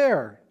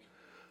declare.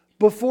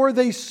 Before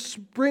they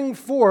spring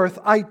forth,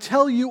 I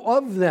tell you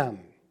of them.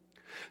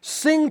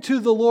 Sing to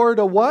the Lord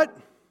a what?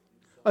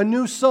 A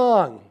new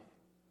song.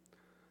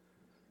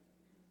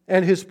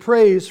 And His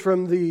praise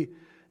from the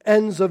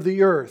ends of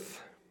the earth.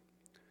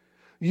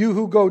 You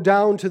who go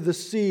down to the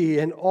sea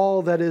and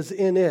all that is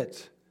in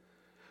it.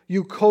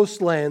 You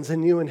coastlands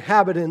and you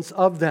inhabitants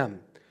of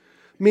them.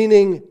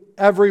 Meaning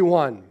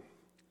everyone,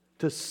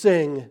 to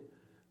sing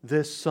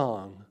this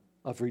song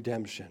of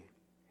redemption.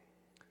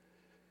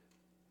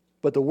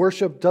 But the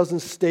worship doesn't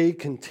stay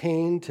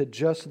contained to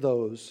just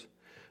those.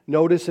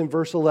 Notice in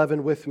verse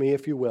 11 with me,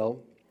 if you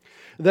will.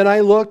 Then I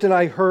looked and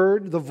I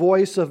heard the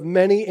voice of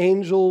many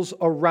angels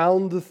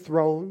around the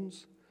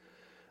thrones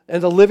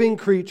and the living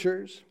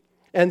creatures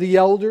and the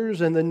elders,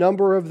 and the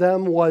number of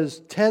them was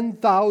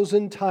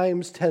 10,000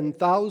 times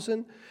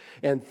 10,000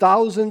 and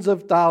thousands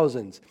of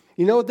thousands.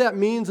 You know what that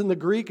means in the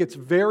Greek? It's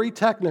very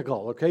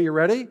technical. Okay, you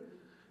ready? It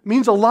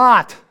means a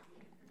lot.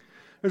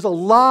 There's a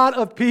lot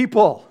of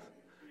people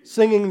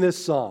singing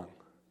this song.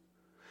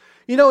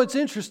 You know, it's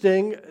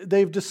interesting.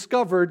 They've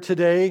discovered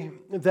today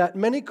that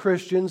many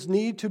Christians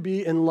need to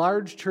be in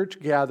large church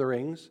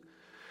gatherings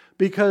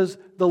because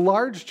the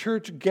large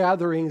church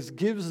gatherings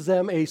gives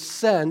them a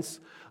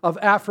sense of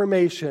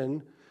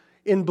affirmation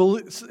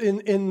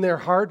in their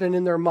heart and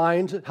in their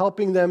mind,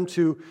 helping them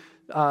to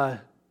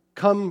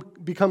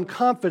become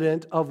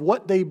confident of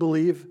what they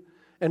believe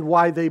and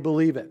why they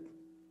believe it.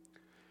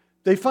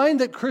 They find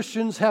that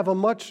Christians have a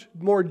much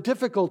more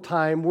difficult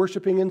time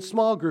worshiping in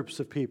small groups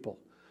of people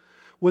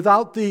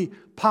without the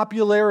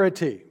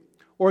popularity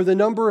or the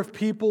number of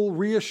people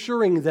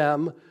reassuring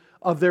them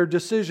of their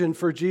decision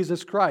for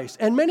Jesus Christ.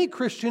 And many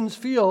Christians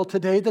feel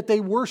today that they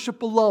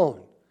worship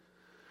alone.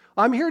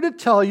 I'm here to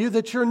tell you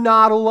that you're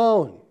not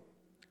alone.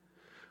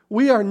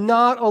 We are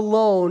not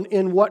alone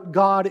in what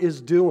God is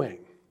doing.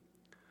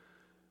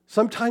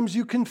 Sometimes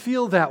you can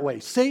feel that way.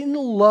 Satan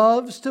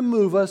loves to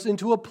move us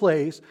into a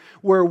place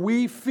where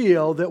we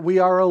feel that we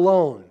are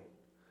alone.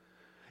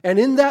 And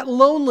in that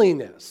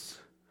loneliness,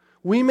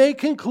 we may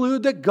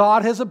conclude that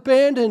God has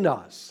abandoned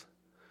us.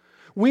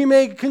 We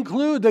may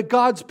conclude that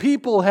God's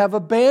people have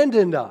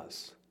abandoned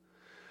us.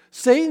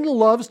 Satan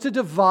loves to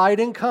divide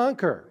and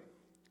conquer.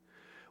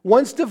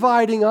 Once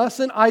dividing us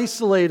and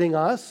isolating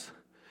us,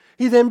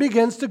 he then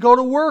begins to go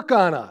to work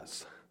on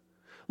us.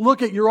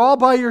 Look, you're all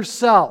by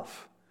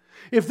yourself.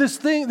 If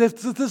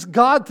this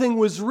God thing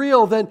was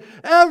real, then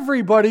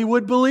everybody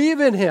would believe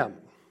in him.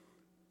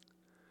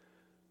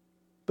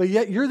 But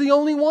yet you're the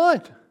only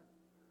one.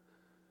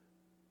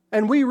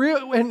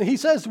 And he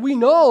says we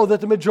know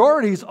that the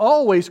majority is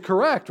always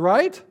correct,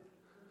 right?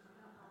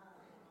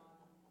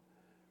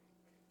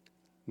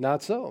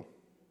 Not so.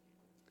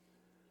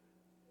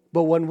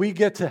 But when we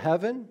get to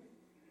heaven,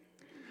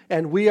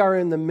 and we are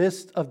in the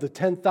midst of the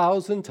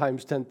 10,000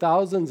 times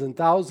 10,000s and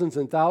thousands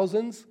and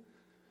thousands,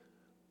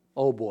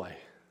 oh boy,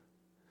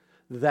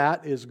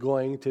 that is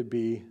going to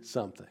be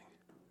something.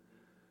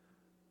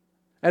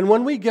 And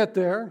when we get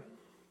there,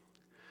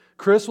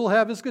 Chris will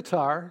have his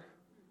guitar,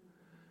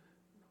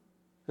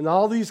 and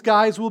all these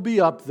guys will be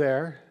up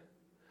there,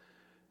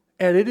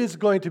 and it is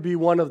going to be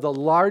one of the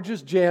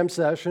largest jam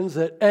sessions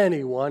that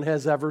anyone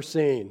has ever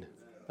seen.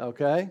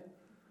 Okay?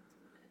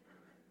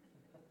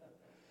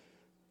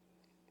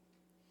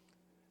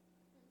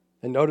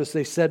 And notice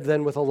they said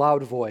then with a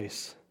loud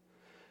voice.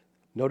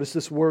 Notice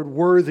this word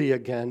worthy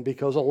again,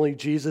 because only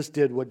Jesus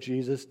did what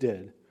Jesus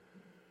did.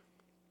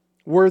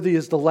 Worthy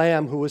is the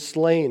Lamb who was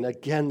slain.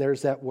 Again,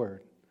 there's that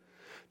word.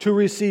 To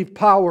receive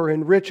power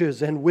and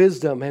riches and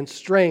wisdom and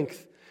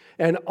strength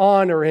and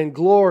honor and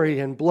glory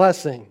and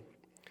blessing.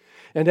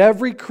 And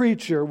every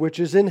creature which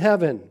is in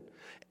heaven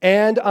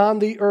and on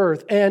the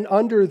earth and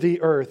under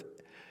the earth,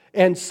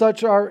 and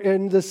such are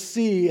in the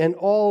sea and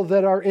all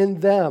that are in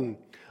them,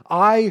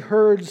 I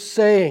heard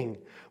saying,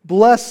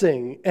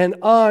 blessing and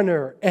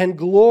honor and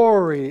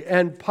glory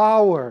and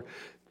power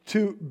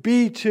to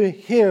be to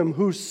him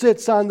who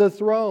sits on the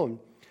throne,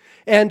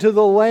 and to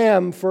the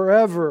Lamb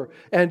forever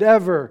and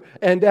ever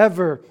and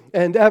ever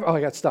and ever. Oh,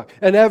 I got stuck.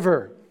 And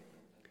ever.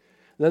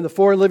 And then the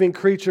four living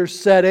creatures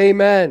said,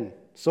 Amen.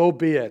 So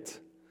be it.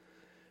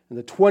 And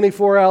the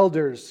 24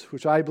 elders,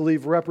 which I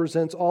believe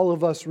represents all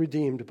of us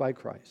redeemed by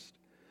Christ,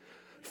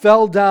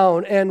 fell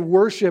down and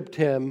worshiped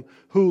him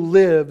who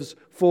lives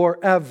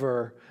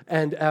forever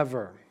and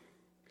ever.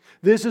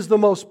 This is the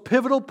most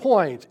pivotal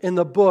point in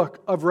the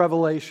book of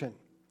Revelation.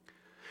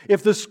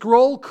 If the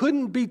scroll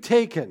couldn't be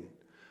taken,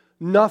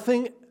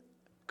 nothing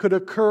could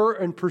occur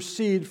and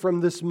proceed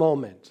from this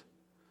moment.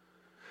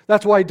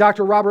 That's why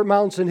Dr. Robert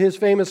Mounce, in his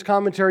famous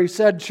commentary,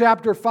 said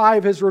chapter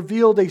 5 has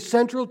revealed a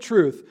central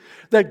truth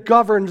that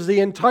governs the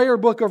entire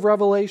book of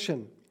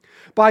Revelation.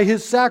 By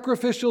his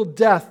sacrificial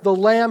death, the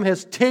Lamb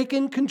has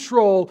taken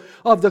control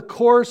of the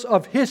course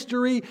of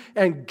history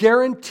and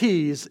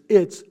guarantees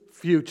its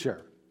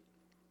future.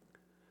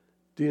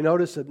 Do you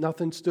notice that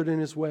nothing stood in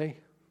his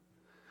way?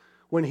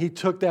 When he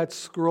took that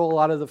scroll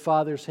out of the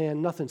Father's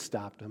hand, nothing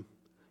stopped him.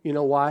 You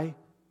know why?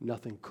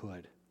 Nothing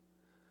could.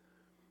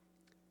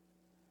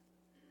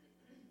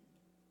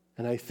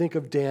 And I think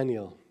of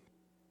Daniel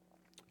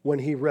when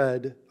he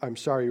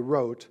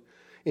wrote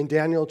in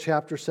Daniel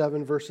chapter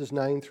 7, verses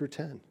 9 through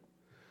 10.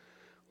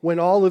 When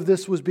all of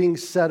this was being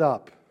set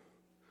up.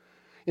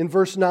 In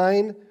verse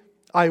 9,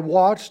 I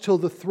watched till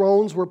the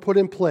thrones were put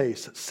in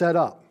place, set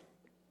up.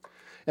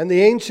 And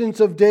the Ancient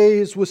of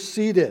Days was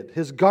seated.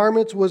 His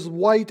garments was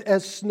white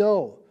as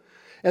snow,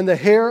 and the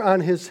hair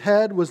on his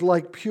head was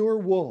like pure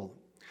wool.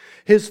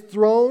 His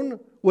throne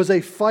was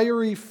a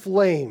fiery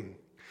flame,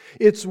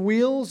 its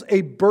wheels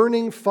a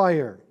burning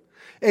fire.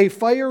 A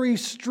fiery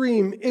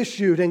stream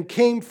issued and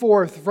came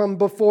forth from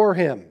before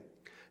him.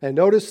 And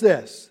notice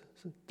this.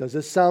 Does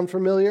this sound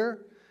familiar?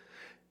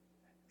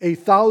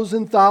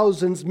 1,000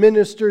 thousands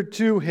ministered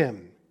to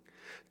him.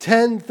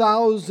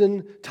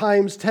 10,000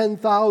 times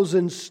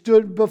 10,000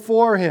 stood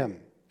before him.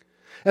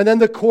 And then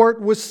the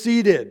court was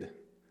seated,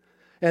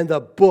 and the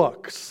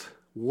books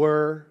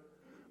were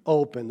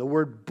open. The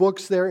word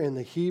books there in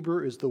the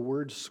Hebrew is the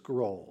word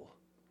scroll.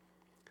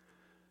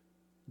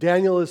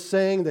 Daniel is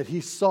saying that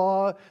he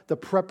saw the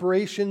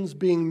preparations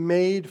being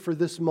made for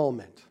this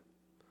moment.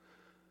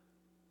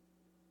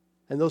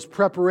 And those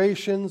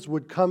preparations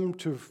would come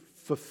to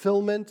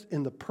fulfillment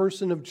in the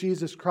person of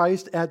Jesus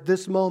Christ at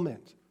this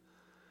moment.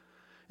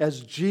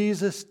 As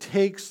Jesus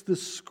takes the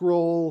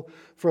scroll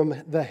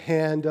from the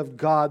hand of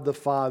God the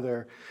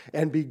Father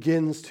and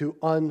begins to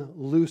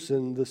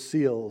unloosen the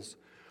seals,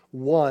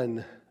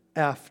 one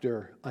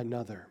after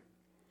another.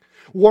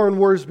 Warren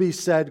Wiersbe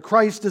said,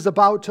 Christ is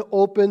about to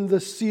open the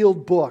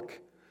sealed book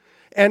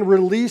and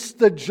release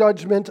the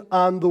judgment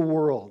on the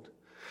world.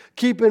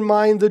 Keep in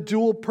mind the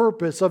dual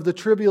purpose of the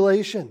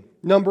tribulation.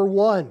 Number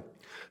one,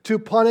 to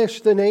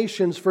punish the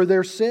nations for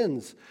their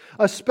sins,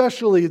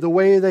 especially the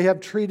way they have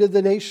treated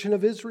the nation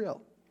of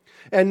Israel.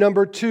 And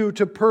number two,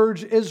 to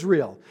purge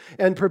Israel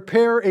and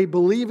prepare a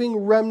believing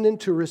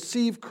remnant to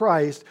receive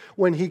Christ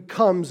when he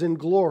comes in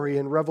glory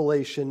in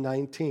Revelation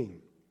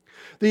 19.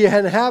 The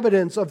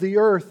inhabitants of the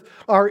earth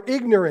are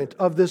ignorant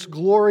of this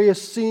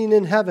glorious scene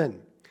in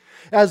heaven.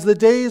 As the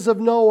days of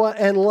Noah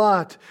and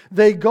Lot,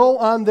 they go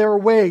on their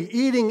way,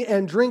 eating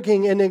and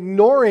drinking and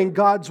ignoring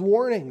God's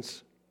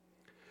warnings.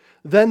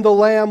 Then the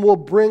Lamb will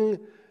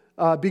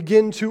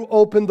begin to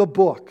open the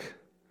book,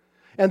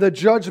 and the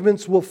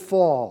judgments will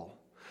fall.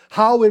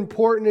 How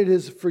important it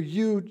is for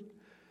you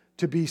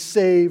to be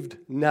saved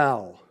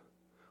now,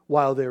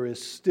 while there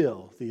is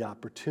still the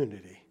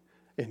opportunity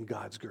in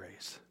God's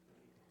grace.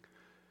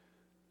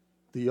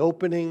 The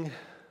opening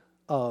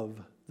of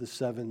the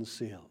seven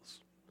seals.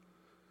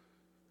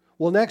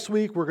 Well, next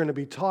week we're going to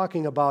be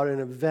talking about an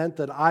event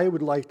that I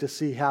would like to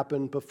see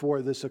happen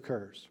before this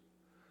occurs.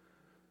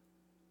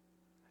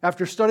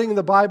 After studying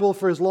the Bible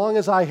for as long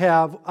as I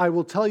have, I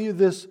will tell you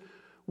this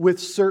with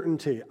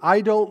certainty.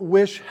 I don't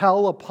wish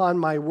hell upon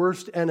my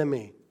worst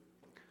enemy.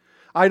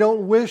 I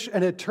don't wish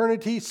an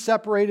eternity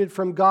separated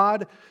from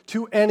God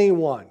to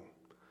anyone.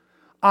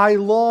 I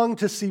long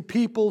to see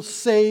people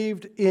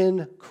saved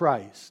in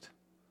Christ.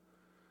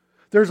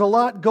 There's a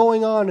lot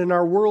going on in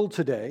our world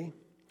today.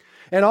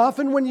 And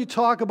often when you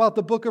talk about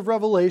the book of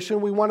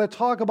Revelation, we want to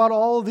talk about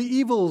all of the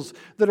evils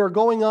that are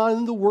going on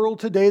in the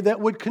world today that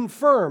would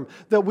confirm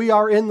that we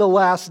are in the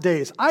last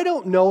days. I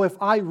don't know if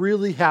I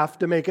really have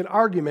to make an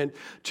argument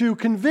to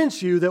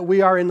convince you that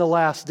we are in the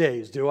last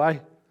days, do I?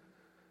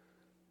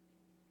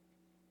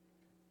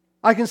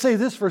 I can say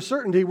this for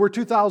certainty, we're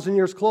 2,000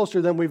 years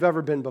closer than we've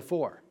ever been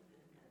before.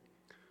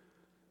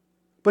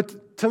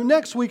 But to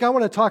next week, I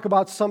want to talk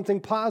about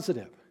something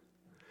positive.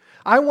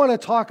 I want to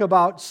talk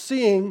about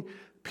seeing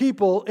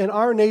people in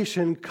our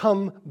nation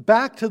come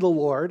back to the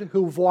Lord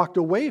who've walked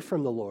away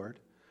from the Lord,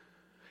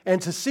 and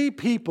to see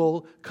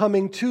people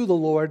coming to the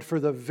Lord for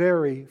the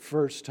very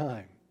first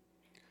time.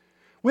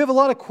 We have a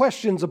lot of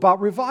questions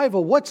about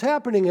revival. What's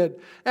happening at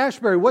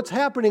Ashbury? What's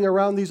happening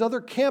around these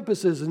other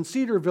campuses in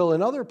Cedarville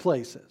and other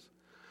places?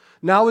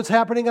 Now it's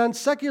happening on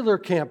secular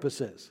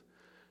campuses.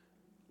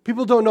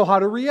 People don't know how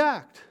to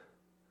react.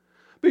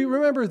 But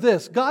remember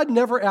this, God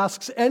never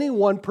asks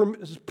anyone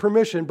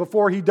permission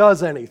before he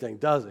does anything,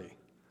 does he?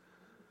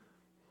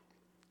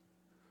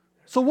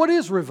 So what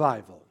is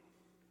revival?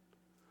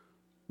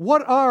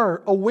 What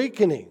are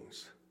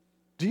awakenings?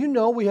 Do you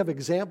know we have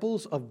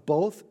examples of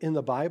both in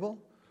the Bible?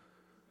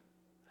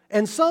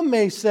 And some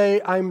may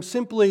say I'm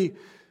simply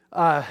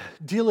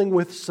dealing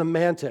with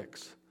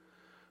semantics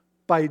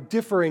by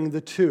differing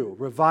the two,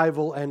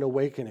 revival and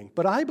awakening.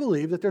 But I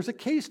believe that there's a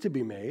case to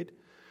be made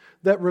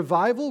that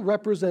revival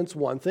represents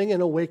one thing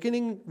and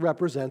awakening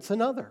represents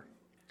another.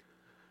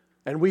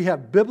 And we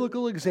have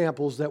biblical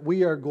examples that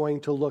we are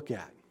going to look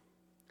at.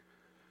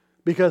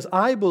 Because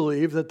I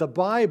believe that the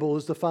Bible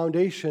is the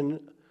foundation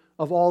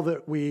of all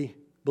that we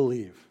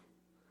believe.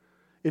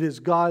 It is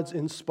God's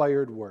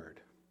inspired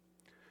word.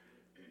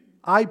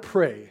 I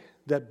pray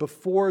that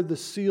before the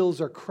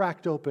seals are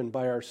cracked open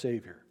by our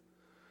Savior,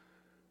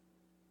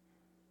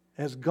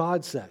 as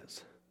God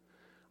says,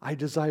 I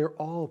desire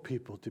all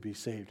people to be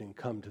saved and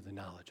come to the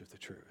knowledge of the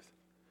truth.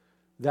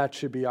 That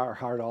should be our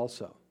heart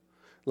also.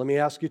 Let me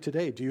ask you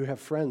today, do you have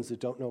friends that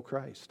don't know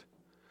Christ?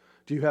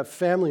 Do you have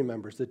family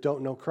members that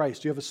don't know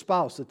Christ? Do you have a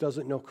spouse that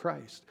doesn't know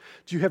Christ?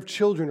 Do you have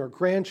children or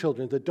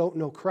grandchildren that don't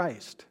know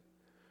Christ?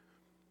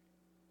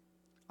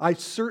 I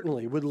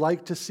certainly would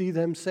like to see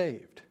them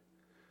saved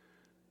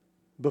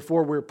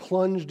before we're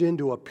plunged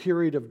into a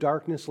period of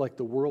darkness like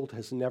the world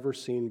has never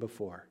seen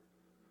before.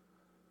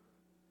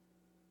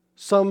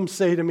 Some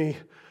say to me,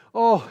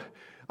 oh,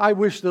 I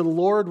wish the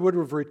Lord would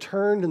have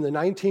returned in the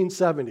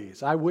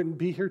 1970s. I wouldn't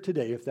be here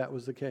today if that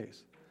was the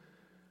case.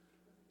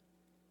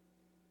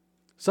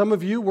 Some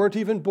of you weren't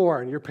even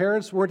born. Your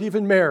parents weren't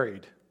even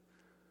married.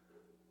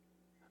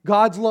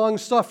 God's long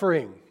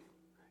suffering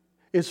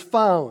is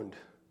found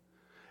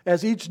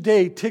as each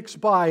day ticks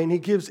by and he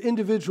gives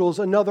individuals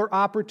another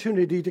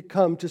opportunity to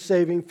come to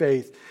saving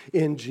faith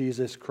in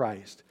Jesus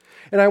Christ.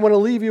 And I want to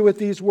leave you with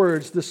these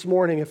words this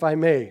morning, if I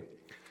may,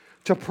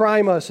 to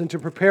prime us and to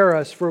prepare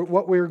us for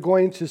what we're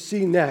going to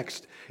see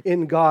next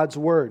in God's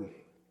Word.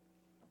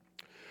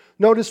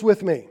 Notice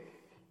with me,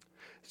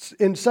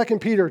 in 2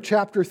 Peter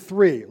chapter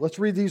 3, let's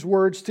read these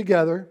words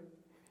together.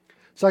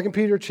 2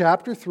 Peter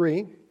chapter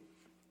 3.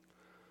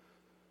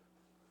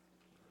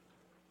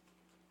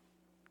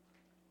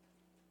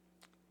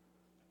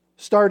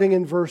 Starting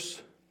in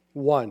verse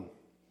 1.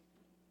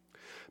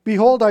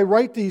 Behold, I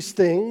write these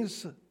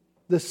things,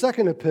 the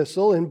second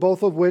epistle, in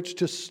both of which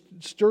to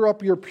stir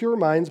up your pure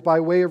minds by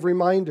way of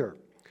reminder,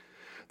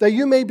 that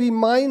you may be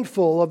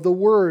mindful of the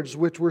words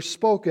which were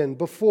spoken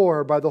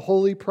before by the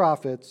holy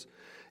prophets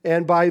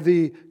and by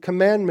the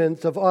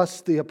commandment of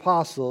us, the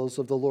apostles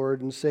of the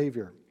Lord and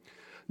Savior.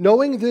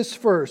 Knowing this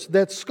first,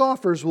 that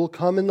scoffers will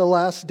come in the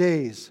last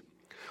days,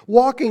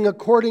 walking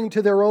according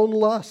to their own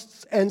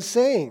lusts, and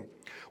saying,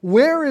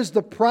 where is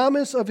the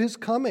promise of his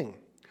coming?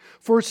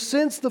 For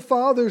since the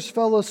fathers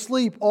fell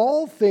asleep,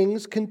 all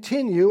things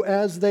continue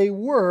as they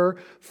were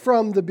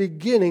from the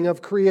beginning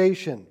of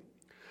creation.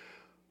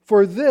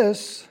 For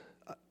this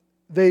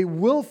they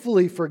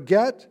willfully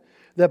forget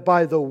that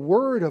by the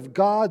word of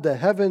God the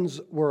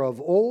heavens were of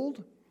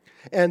old,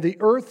 and the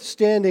earth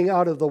standing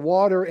out of the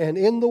water and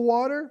in the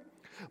water,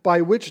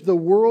 by which the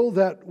world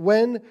that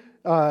when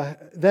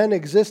then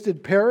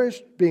existed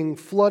perished, being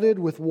flooded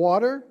with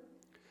water.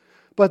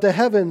 But the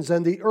heavens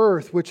and the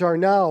earth, which are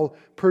now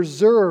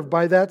preserved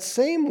by that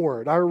same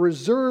word, are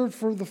reserved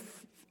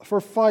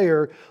for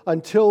fire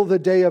until the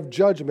day of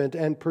judgment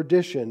and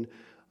perdition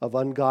of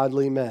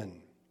ungodly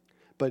men.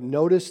 But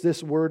notice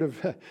this word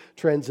of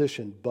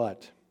transition,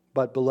 but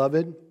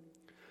beloved,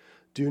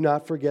 do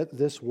not forget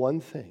this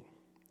one thing,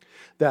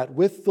 that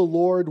with the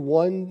Lord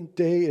 1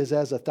 day is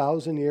as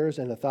 1,000 years,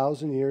 and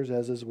 1,000 years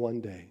as is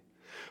 1 day.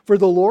 For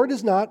the Lord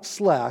is not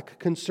slack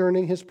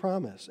concerning his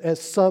promise,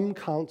 as some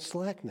count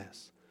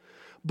slackness,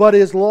 but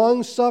is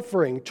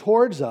long-suffering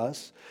towards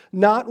us,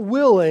 not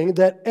willing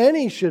that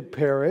any should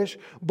perish,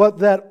 but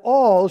that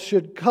all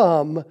should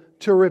come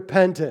to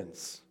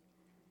repentance.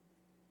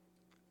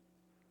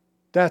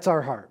 That's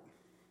our heart.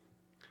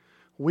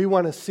 We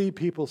want to see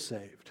people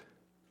saved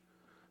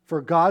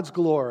for God's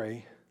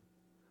glory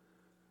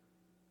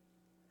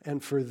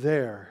and for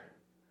their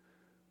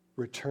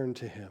return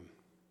to him.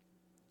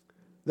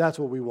 That's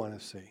what we want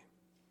to see.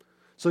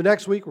 So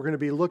next week, we're going to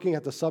be looking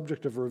at the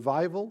subject of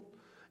revival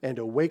and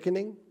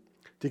awakening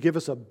to give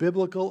us a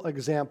biblical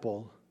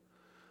example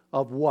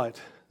of what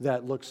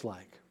that looks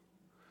like.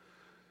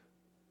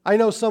 I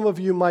know some of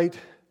you might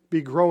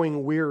be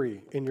growing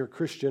weary in your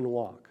Christian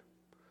walk.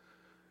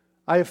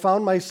 I have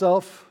found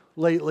myself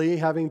lately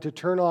having to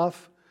turn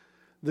off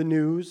the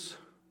news,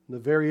 the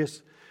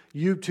various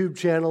YouTube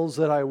channels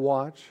that I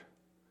watch,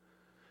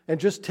 and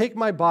just take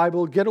my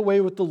Bible, get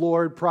away with the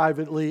Lord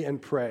privately,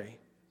 and pray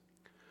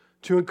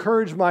to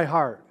encourage my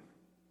heart.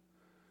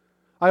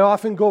 I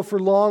often go for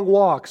long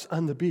walks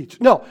on the beach.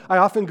 No, I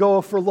often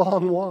go for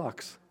long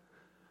walks.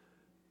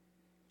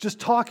 Just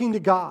talking to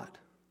God.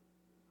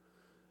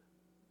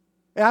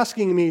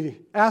 Asking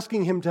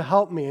him to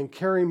help me and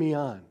carry me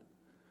on.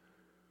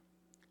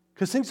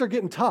 Because things are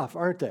getting tough,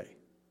 aren't they?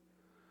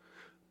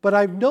 But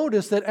I've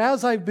noticed that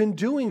as I've been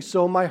doing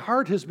so, my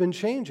heart has been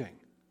changing.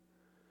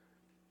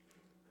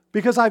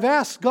 Because I've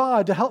asked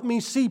God to help me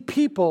see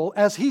people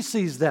as he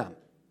sees them.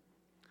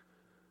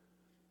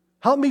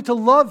 Help me to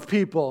love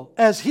people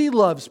as he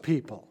loves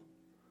people.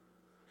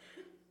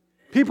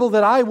 People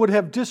that I would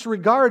have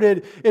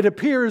disregarded, it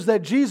appears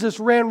that Jesus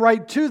ran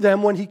right to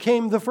them when he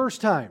came the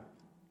first time.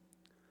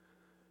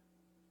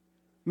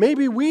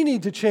 Maybe we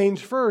need to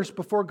change first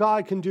before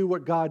God can do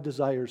what God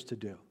desires to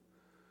do.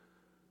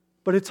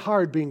 But it's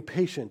hard being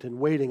patient and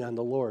waiting on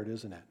the Lord,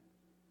 isn't it?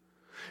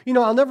 You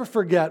know, I'll never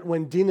forget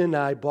when Dina and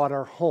I bought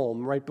our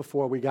home right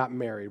before we got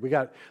married. We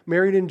got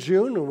married in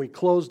June and we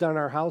closed on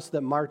our house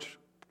that March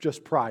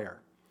just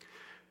prior.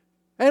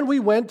 And we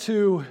went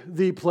to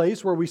the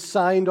place where we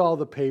signed all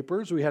the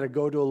papers. We had to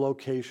go to a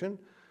location,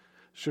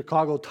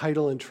 Chicago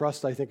Title and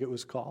Trust, I think it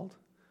was called.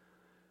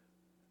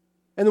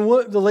 And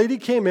the lady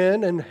came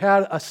in and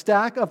had a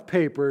stack of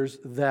papers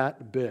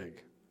that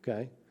big,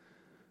 okay?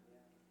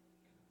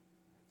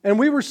 And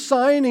we were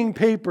signing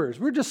papers.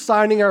 We were just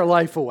signing our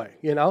life away,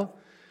 you know?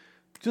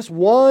 Just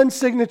one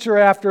signature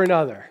after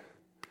another.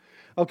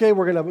 Okay,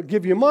 we're going to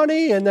give you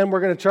money, and then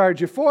we're going to charge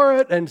you for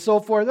it, and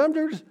so forth.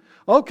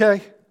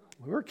 Okay,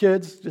 we were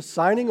kids, just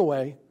signing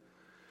away.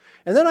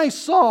 And then I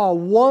saw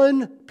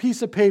one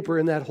piece of paper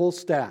in that whole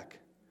stack,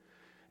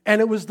 and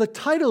it was the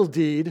title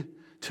deed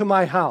to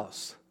my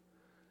house.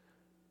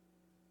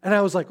 And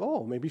I was like,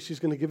 oh, maybe she's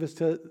going to give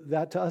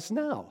that to us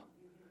now.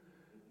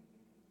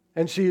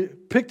 And she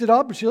picked it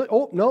up, and she's like,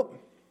 oh, no.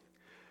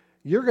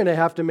 You're going to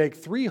have to make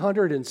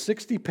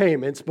 360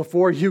 payments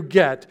before you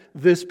get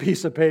this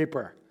piece of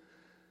paper.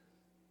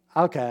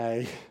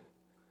 Okay.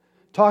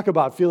 Talk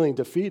about feeling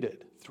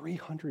defeated.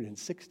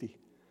 360.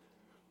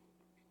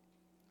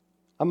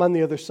 I'm on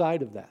the other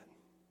side of that.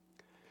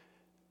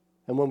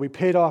 And when we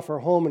paid off our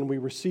home and we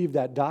received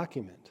that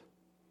document,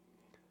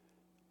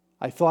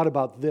 I thought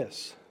about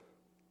this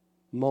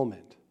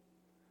moment.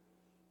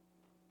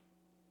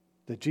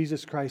 That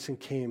Jesus Christ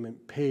came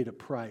and paid a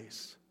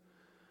price.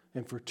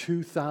 And for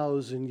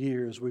 2,000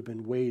 years, we've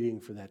been waiting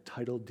for that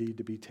title deed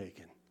to be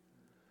taken.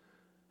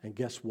 And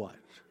guess what?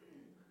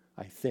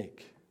 I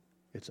think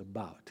it's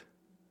about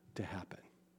to happen.